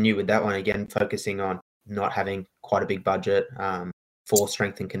continue with that one again, focusing on not having quite a big budget for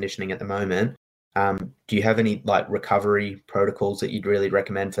strength and conditioning at the moment. Do you have any like recovery protocols that you'd really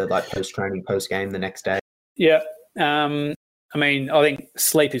recommend for like post-training, post-game the next day? Yeah, I think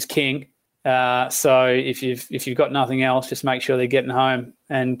sleep is king. So if you've got nothing else, just make sure they're getting home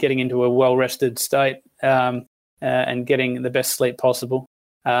and getting into a well-rested state and getting the best sleep possible.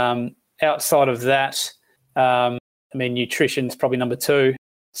 Outside of that, I mean, nutrition's probably number 2.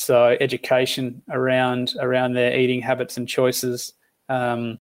 So education around their eating habits and choices,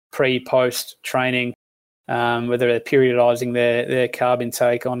 pre-post training, whether they're periodizing their carb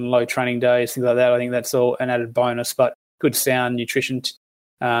intake on low training days, things like that. I think that's all an added bonus. But good sound nutrition,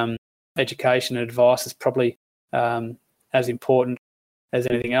 education and advice is probably as important as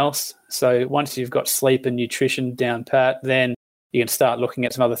anything else. So once you've got sleep and nutrition down pat, then you can start looking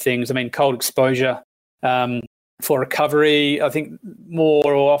at some other things. I mean, cold exposure for recovery, I think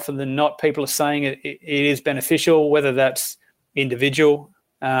more often than not, people are saying it is beneficial, whether that's individual,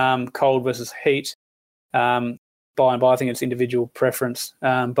 cold versus heat. By and by, I think it's individual preference.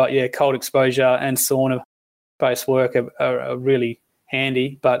 But yeah, cold exposure and sauna-based work are really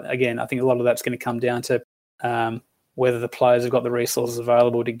handy. But again, I think a lot of that's going to come down to whether the players have got the resources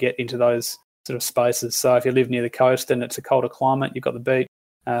available to get into those sort of spaces. So if you live near the coast and it's a colder climate, you've got the beach.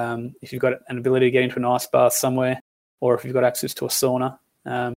 If you've got an ability to get into an ice bath somewhere, or if you've got access to a sauna,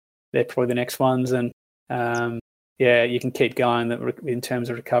 they're probably the next ones. And you can keep going in terms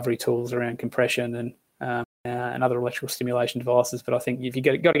of recovery tools around compression and other electrical stimulation devices. But I think you've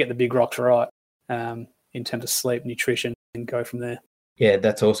got to get the big rocks right in terms of sleep, nutrition, and go from there. Yeah,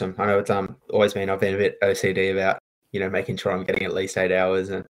 that's awesome. I know it's always been, I've been a bit OCD about, making sure I'm getting at least 8 hours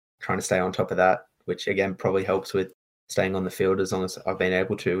and trying to stay on top of that, which again probably helps with staying on the field as long as I've been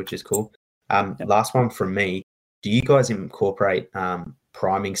able to, which is cool. Last one from me. Do you guys incorporate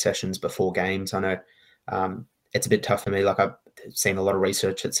priming sessions before games? I know it's a bit tough for me. Like I've seen a lot of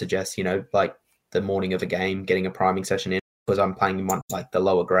research that suggests, like the morning of a game, getting a priming session in, because I'm playing in like the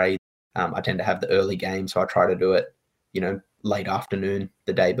lower grade. I tend to have the early game, so I try to do it, late afternoon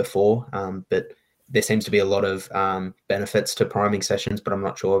the day before. But there seems to be a lot of benefits to priming sessions, but I'm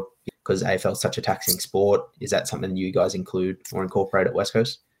not sure because AFL is such a taxing sport. Is that something you guys include or incorporate at West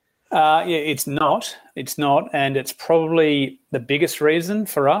Coast? It's not. It's not. And it's probably the biggest reason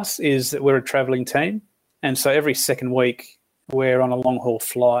for us is that we're a travelling team. And so every second week we're on a long haul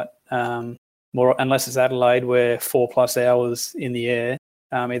flight. Unless it's Adelaide, we're 4+ hours in the air,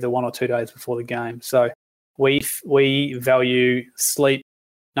 either 1 or 2 days before the game. So we value sleep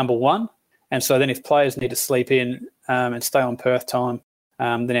number 1. And so then if players need to sleep in and stay on Perth time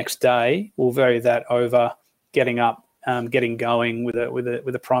the next day, we'll value that over getting up, getting going with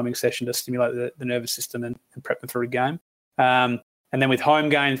a priming session to stimulate the nervous system and prep them for a game. And then with home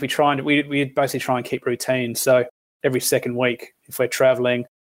games, we basically try and keep routine. So every second week, if we're travelling,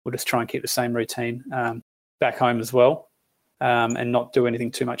 we'll just try and keep the same routine back home as well, and not do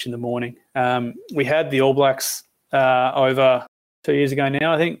anything too much in the morning. We had the All Blacks over 2 years ago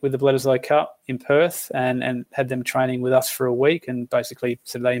now, I think, with the Bledisloe Cup in Perth, and had them training with us for a week, and basically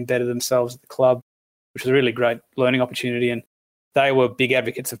so they embedded themselves at the club, which was a really great learning opportunity. And they were big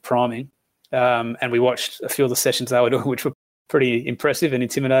advocates of priming. And we watched a few of the sessions they were doing, which were pretty impressive and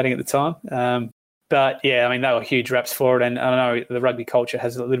intimidating at the time. But yeah, I mean, they were huge raps for it. And I know the rugby culture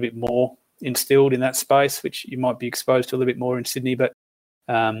has a little bit more instilled in that space, which you might be exposed to a little bit more in Sydney, but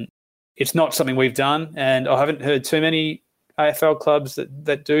it's not something we've done. And I haven't heard too many AFL clubs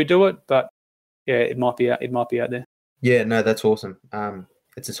that do it, but yeah, it might be out there. Yeah, no, that's awesome.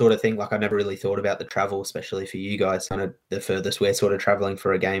 It's a sort of thing, like I never really thought about the travel, especially for you guys. I know the furthest we're sort of traveling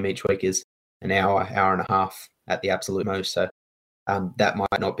for a game each week is an hour and a half at the absolute most. So that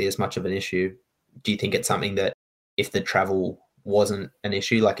might not be as much of an issue. Do you think it's something that if the travel wasn't an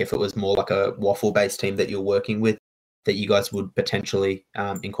issue, like if it was more like a waffle-based team that you're working with, that you guys would potentially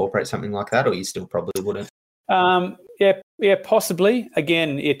incorporate something like that, or you still probably wouldn't? Yeah, possibly.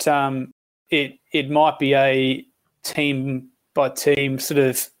 Again, it might be a team by team sort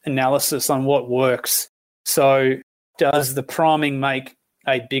of analysis on what works. So does the priming make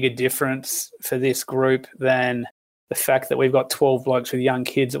a bigger difference for this group than the fact that we've got 12 blokes with young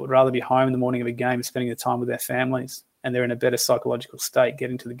kids that would rather be home in the morning of a game and spending the time with their families, and they're in a better psychological state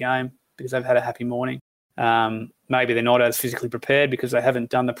getting to the game because they've had a happy morning? Maybe they're not as physically prepared because they haven't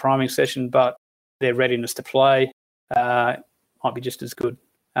done the priming session, but their readiness to play might be just as good,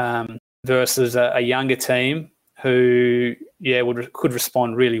 versus a younger team who, could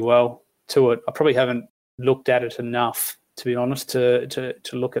respond really well to it. I probably haven't looked at it enough, to be honest, to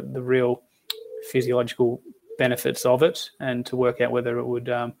look at the real physiological benefits of it and to work out whether it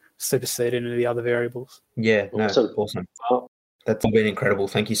would supersede any of the other variables. Yeah, awesome. That's been incredible.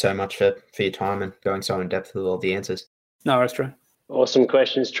 Thank you so much for your time and going so in depth with all the answers. No worries, Troy. Awesome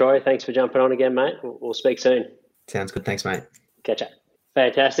questions, Troy. Thanks for jumping on again, mate. We'll speak soon. Sounds good. Thanks, mate. Catch up.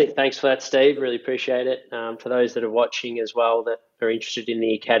 Fantastic. Thanks for that, Steve. Really appreciate it. For those that are watching as well that are interested in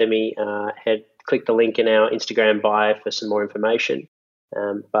the Academy, click the link in our Instagram bio for some more information.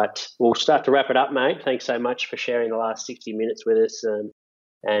 But we'll start to wrap it up, mate. Thanks so much for sharing the last 60 minutes with us,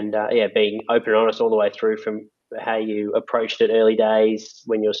 and being open and honest all the way through from how you approached it early days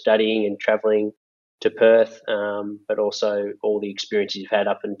when you're studying and travelling to Perth, but also all the experiences you've had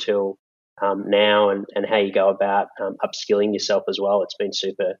up until now, and how you go about upskilling yourself as well. It's been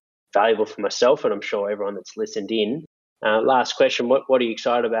super valuable for myself, and I'm sure everyone that's listened in. Last question, what are you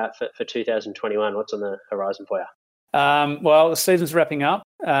excited about for 2021? What's on the horizon for you? Well, the season's wrapping up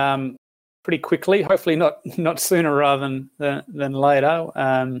pretty quickly. Hopefully, not sooner rather than later.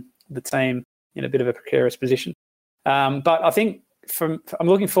 The team in a bit of a precarious position, but I think I'm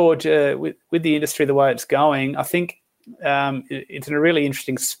looking forward to with the industry the way it's going. I think it's in a really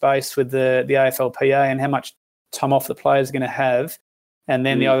interesting space with the AFLPA and how much time off the players are going to have, and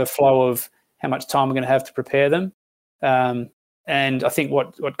then the overflow of how much time we're going to have to prepare them. And I think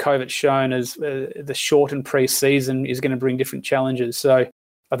what COVID's shown is the shortened pre-season is going to bring different challenges. So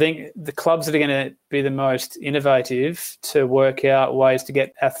I think the clubs that are going to be the most innovative to work out ways to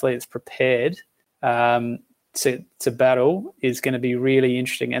get athletes prepared to battle is going to be really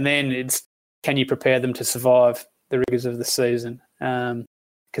interesting. And then it's, can you prepare them to survive the rigors of the season?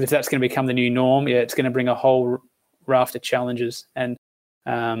 Because if that's going to become the new norm, it's going to bring a whole raft of challenges. And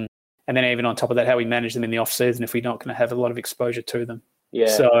then even on top of that, how we manage them in the off season if we're not going to have a lot of exposure to them.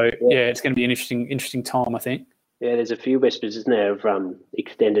 So it's going to be an interesting time, I think. Yeah, there's a few whispers, isn't there, of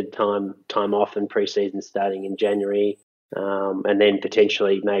extended time off and pre-season starting in January, and then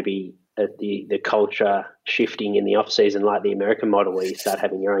potentially maybe the culture shifting in the off season, like the American model, where you start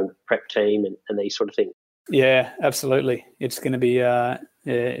having your own prep team and these sort of things. Yeah, absolutely. It's going to be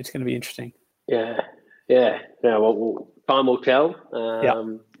interesting. Yeah. Well, time will tell.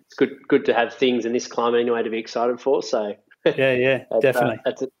 It's good to have things in this climate anyway to be excited for. So definitely.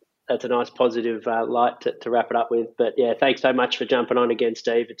 That's a nice positive light to wrap it up with. But thanks so much for jumping on again,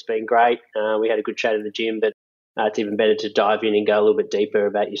 Steve. It's been great. We had a good chat in the gym, but it's even better to dive in and go a little bit deeper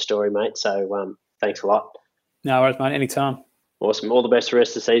about your story, mate. So thanks a lot. No worries, mate. Anytime. Awesome. All the best for the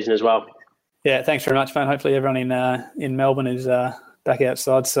rest of the season as well. Yeah, thanks very much, mate. Hopefully everyone in Melbourne is back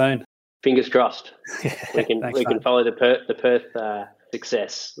outside soon. Fingers crossed. We can follow the Perth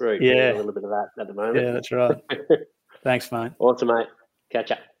success route. Yeah, a little bit of that at the moment. Yeah, that's right. Thanks, mate. Awesome, mate.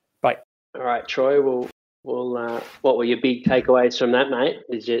 Catch up. Bye. All right, Troy. We'll what were your big takeaways from that, mate?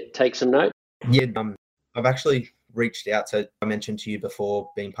 Did you take some notes? Yeah, I've actually reached out. So I mentioned to you before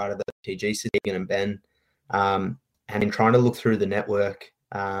being part of the TG Stephen and Ben, and in trying to look through the network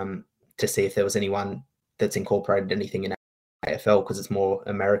to see if there was anyone that's incorporated anything in AFL, because it's more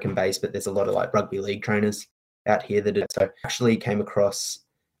American based, but there's a lot of like rugby league trainers out here that do. So I actually came across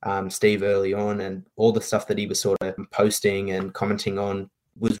Steve early on, and all the stuff that he was sort of posting and commenting on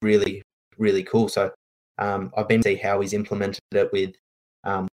was really, really cool. So I've been to see how he's implemented it with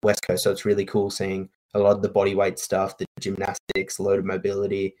West Coast. So it's really cool seeing a lot of the body weight stuff, the gymnastics, loaded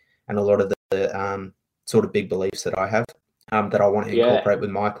mobility, and a lot of the sort of big beliefs that I have that I want to incorporate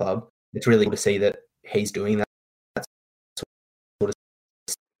with my club. It's really cool to see that he's doing that sort of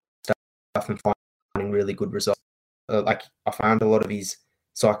stuff and finding really good results. Like I found a lot of his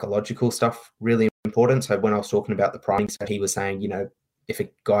psychological stuff really important. So when I was talking about the priming, so he was saying, if a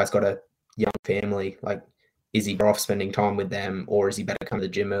guy's got a young family, like, is he better off spending time with them, or is he better come to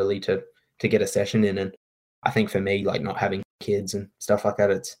the gym early to get a session in? And I think for me, like not having kids and stuff like that,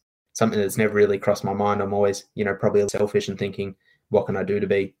 it's something that's never really crossed my mind. I'm always, probably a little selfish and thinking, what can I do to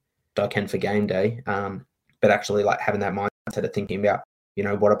be I can for game day? But actually like having that mindset of thinking about,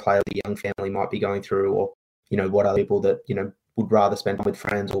 what a player with a young family might be going through, or, what other people that, would rather spend time with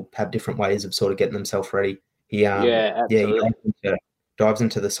friends or have different ways of sort of getting themselves ready. He dives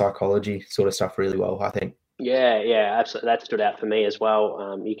into the psychology sort of stuff really well, I think. Yeah, absolutely. That stood out for me as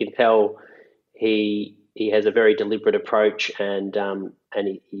well. You can tell he has a very deliberate approach, and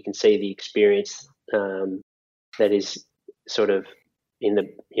you can see the experience that is sort of in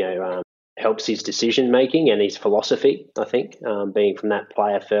the helps his decision making and his philosophy. I think being from that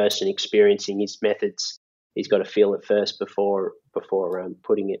player first and experiencing his methods, he's got to feel it first before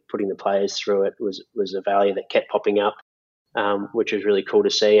putting the players through it was a value that kept popping up. Which was really cool to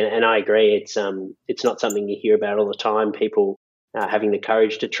see. And I agree, it's not something you hear about all the time, people having the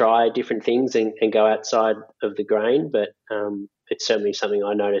courage to try different things and go outside of the grain. But it's certainly something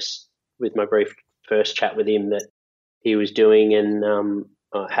I noticed with my brief first chat with him that he was doing, and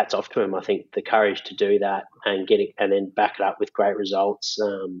hats off to him. I think the courage to do that and get it and then back it up with great results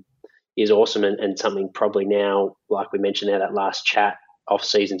is awesome, and something probably now, like we mentioned now, that last chat, off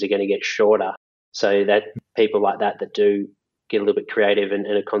seasons are going to get shorter. So that people like that do get a little bit creative and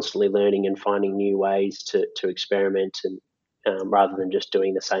are constantly learning and finding new ways to experiment rather than just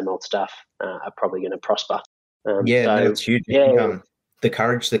doing the same old stuff, are probably going to prosper. No, it's huge. Yeah. The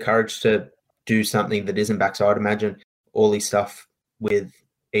courage to do something that isn't backside. I'd imagine all his stuff with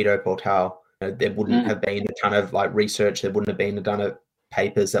Ido Portal, there wouldn't have been a ton of like research. There wouldn't have been a ton of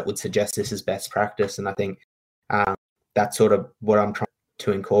papers that would suggest this is best practice. And I think that's sort of what I'm trying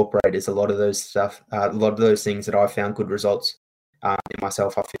to incorporate is a lot of those things that I found good results in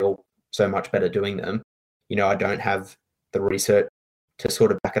myself. I feel so much better doing them. I don't have the research to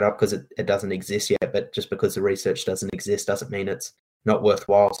sort of back it up because it doesn't exist yet, but just because the research doesn't exist doesn't mean it's not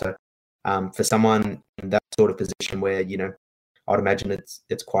worthwhile. So for someone in that sort of position where, I'd imagine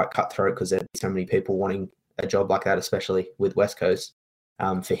it's quite cutthroat because there'd be so many people wanting a job like that, especially with West Coast,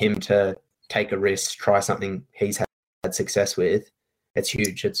 for him to take a risk, try something he's had success with, it's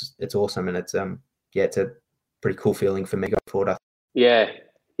huge. It's awesome. And it's a pretty cool feeling for me going forward. Yeah.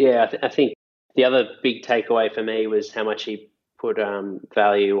 I think the other big takeaway for me was how much he put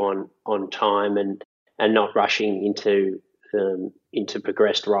value on time and not rushing into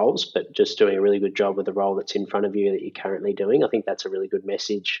progressed roles, but just doing a really good job with the role that's in front of you that you're currently doing. I think that's a really good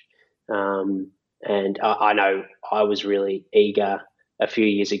message. And I know I was really eager a few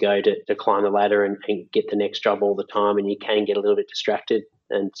years ago to climb the ladder and get the next job all the time, and you can get a little bit distracted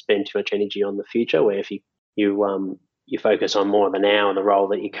and spend too much energy on the future, where if you focus on more of the now and the role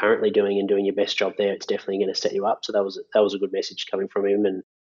that you're currently doing and doing your best job there, it's definitely going to set you up. So that was a good message coming from him. And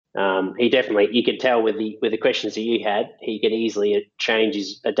he definitely, you could tell with the questions that you had, he could easily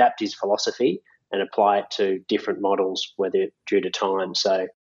adapt his philosophy and apply it to different models, whether due to time. So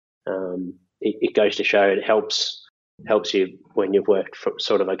it goes to show it helps you when you've worked from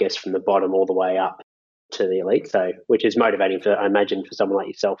sort of, I guess, from the bottom all the way up to the elite. So, which is motivating I imagine for someone like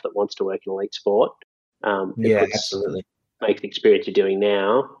yourself that wants to work in elite sport. Absolutely. Make the experience you're doing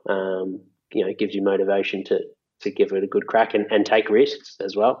now, gives you motivation to give it a good crack and take risks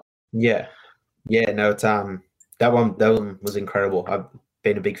as well. Yeah. No, it's that one was incredible. I've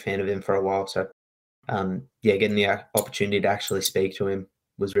been a big fan of him for a while, so getting the opportunity to actually speak to him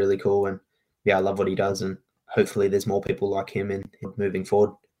was really cool. And I love what he does, and hopefully there's more people like him in moving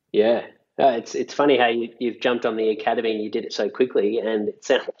forward. Yeah, it's funny how you've jumped on the academy and you did it so quickly, and it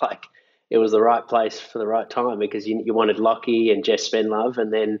sounded like it was the right place for the right time because you wanted Lockie and Jess Spenlove,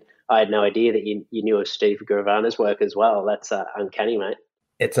 and then I had no idea that you knew of Steve Gravana's work as well. That's uncanny, mate.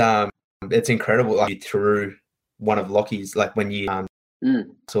 It's incredible. Like through one of Lockie's, like when you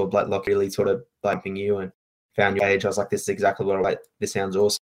saw Black Lockie really sort of bumping you and found your page, I was like, this is exactly what I like. This sounds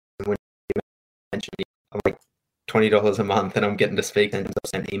awesome. And when you mentioned it, I'm like $20 a month and I'm getting to speak and I've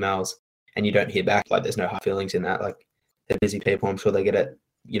sent emails and you don't hear back. Like there's no hard feelings in that. Like they're busy people. I'm sure they get it,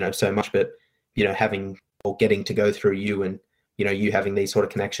 so much, but, having or getting to go through you and, you having these sort of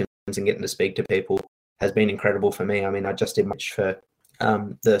connections and getting to speak to people has been incredible for me. I mean, I just did much for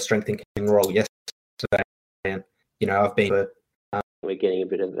the strength and conditioning role yesterday. And, I've been... We're getting a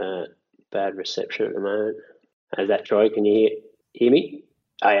bit of bad reception at the moment. Is that Troy? Can you hear me?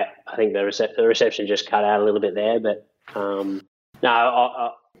 Oh, yeah. I think the reception just cut out a little bit there, but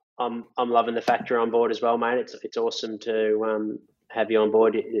no, I'm loving the fact you're on board as well, mate. It's awesome to have you on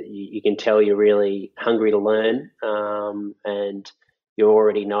board. You can tell you're really hungry to learn, and you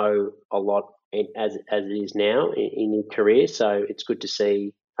already know a lot as it is now in your career. So it's good to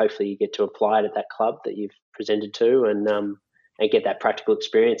see. Hopefully, you get to apply it at that club that you've presented to, and get that practical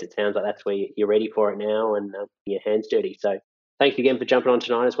experience. It sounds like that's where you're ready for it now, and your hands dirty. So thanks again for jumping on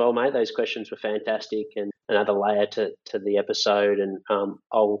tonight as well, mate. Those questions were fantastic, and another layer to the episode. And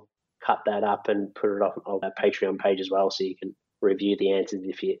I'll cut that up and put it on our Patreon page as well, so you can review the answers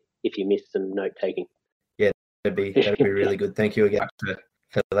if you missed some note taking. Yeah, that'd be really good. Thank you again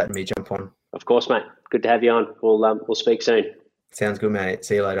for letting me jump on. Of course, mate. Good to have you on. We'll speak soon. Sounds good, mate.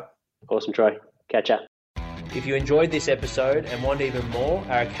 See you later. Awesome, Troy. Catch up. If you enjoyed this episode and want even more,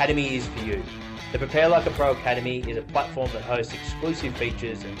 our academy is for you. The Prepare Like a Pro Academy is a platform that hosts exclusive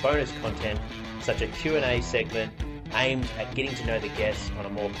features and bonus content, such as a Q&A segment aimed at getting to know the guests on a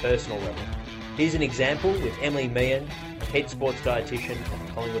more personal level. Here's an example with Emily Meehan, head sports dietitian at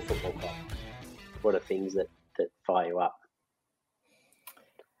the Collingwood Football Club. What are things that fire you up?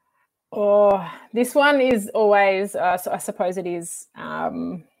 Oh, this one is always, so I suppose it is,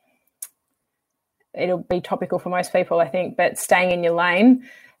 it'll be topical for most people, I think, but staying in your lane.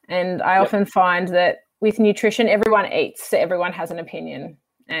 And I often find that with nutrition, everyone eats, so everyone has an opinion.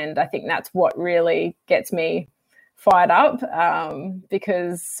 And I think that's what really gets me fired up,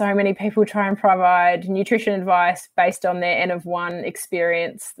 because so many people try and provide nutrition advice based on their N of 1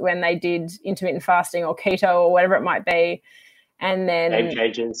 experience when they did intermittent fasting or keto or whatever it might be. And then game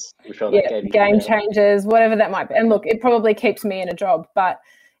changers, I'm sure that gave you game changers, whatever that might be. And look, it probably keeps me in a job, but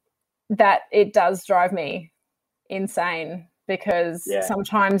that it does drive me insane because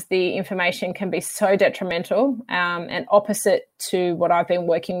sometimes the information can be so detrimental and opposite to what I've been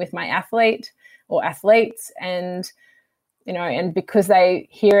working with my athlete or athletes, and and because they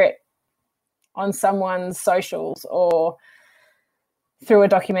hear it on someone's socials or through a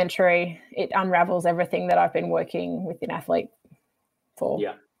documentary, it unravels everything that I've been working with an athlete for.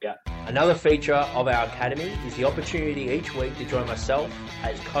 Yeah. Another feature of our academy is the opportunity each week to join myself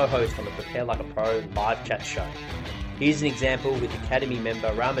as co-host on the Prepare Like a Pro live chat show. Here's an example with Academy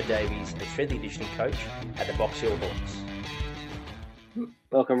member Rama Davies, a strength and conditioning coach at the Box Hill Hawks.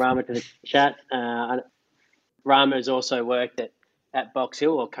 Welcome, Rama, to the chat. Rama has also worked at Box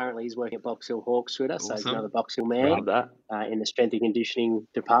Hill, or currently he's working at Box Hill Hawks with us. Awesome. So he's another Box Hill man in the strength and conditioning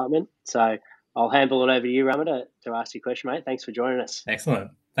department. So I'll handle it over to you, Rama, to ask your question, mate. Thanks for joining us. Excellent.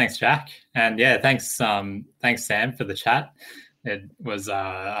 Thanks, Jack. And thanks Sam, for the chat. It was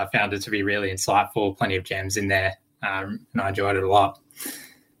I found it to be really insightful, plenty of gems in there, and I enjoyed it a lot.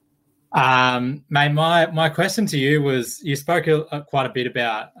 Mate, my question to you was, you spoke quite a bit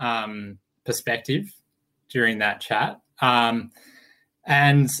about perspective during that chat.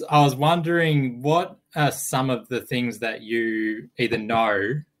 And I was wondering, what are some of the things that you either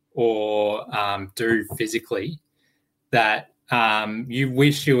know or do physically that you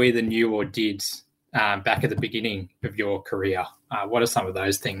wish you either knew or did back at the beginning of your career? What are some of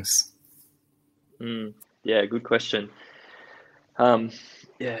those things? Yeah, good question.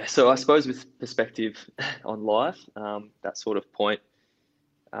 So I suppose with perspective on life, that sort of point,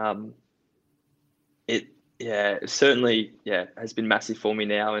 it certainly has been massive for me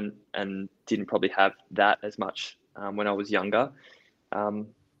now, and didn't probably have that as much when I was younger.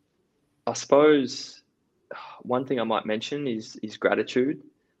 I suppose one thing I might mention is gratitude.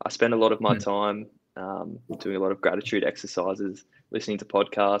 I spend a lot of my time doing a lot of gratitude exercises, listening to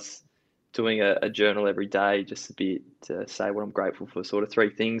podcasts, doing a journal every day, just a bit to say what I'm grateful for, sort of 3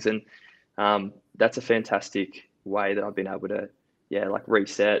 things. And that's a fantastic way that I've been able to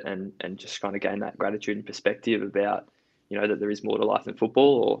reset and just kind of gain that gratitude and perspective about, that there is more to life than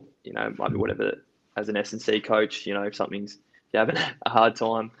football, or, might be whatever, as an S&C coach, if something's, you're having a hard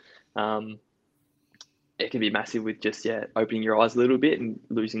time, it can be massive with just, opening your eyes a little bit and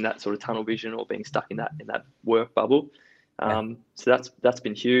losing that sort of tunnel vision or being stuck in that work bubble. So that's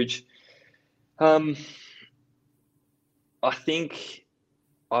been huge. I think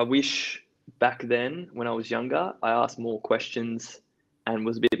I wish back then, when I was younger, I asked more questions and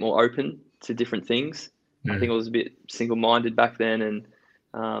was a bit more open to different things. I think I was a bit single-minded back then, and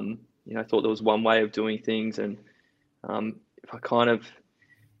I thought there was one way of doing things, and if I kind of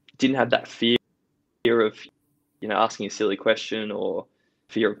didn't have that fear of asking a silly question or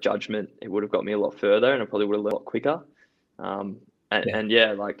fear of judgment, it would have got me a lot further, and I probably would have learned a lot quicker.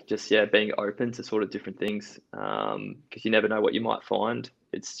 Being open to sort of different things, because you never know what you might find.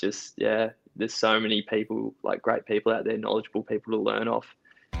 It's just, there's so many people, like great people out there, knowledgeable people to learn off.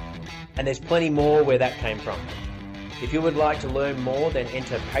 And there's plenty more where that came from. If you would like to learn more, then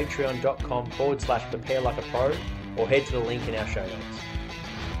enter patreon.com/Prepare Like a Pro, or head to the link in our show notes.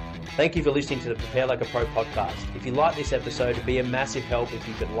 Thank you for listening to the Prepare Like a Pro podcast. If you like this episode, it'd be a massive help if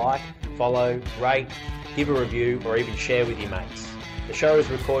you could like, follow, rate, give a review, or even share with your mates. The show is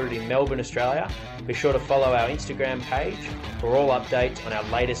recorded in Melbourne, Australia. Be sure to follow our Instagram page for all updates on our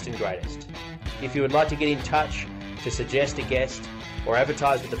latest and greatest. If you would like to get in touch to suggest a guest or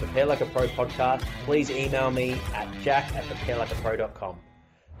advertise with the Prepare Like a Pro podcast, please email me at jack@preparelikeapro.com.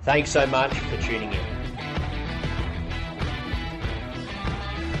 Thanks so much for tuning in.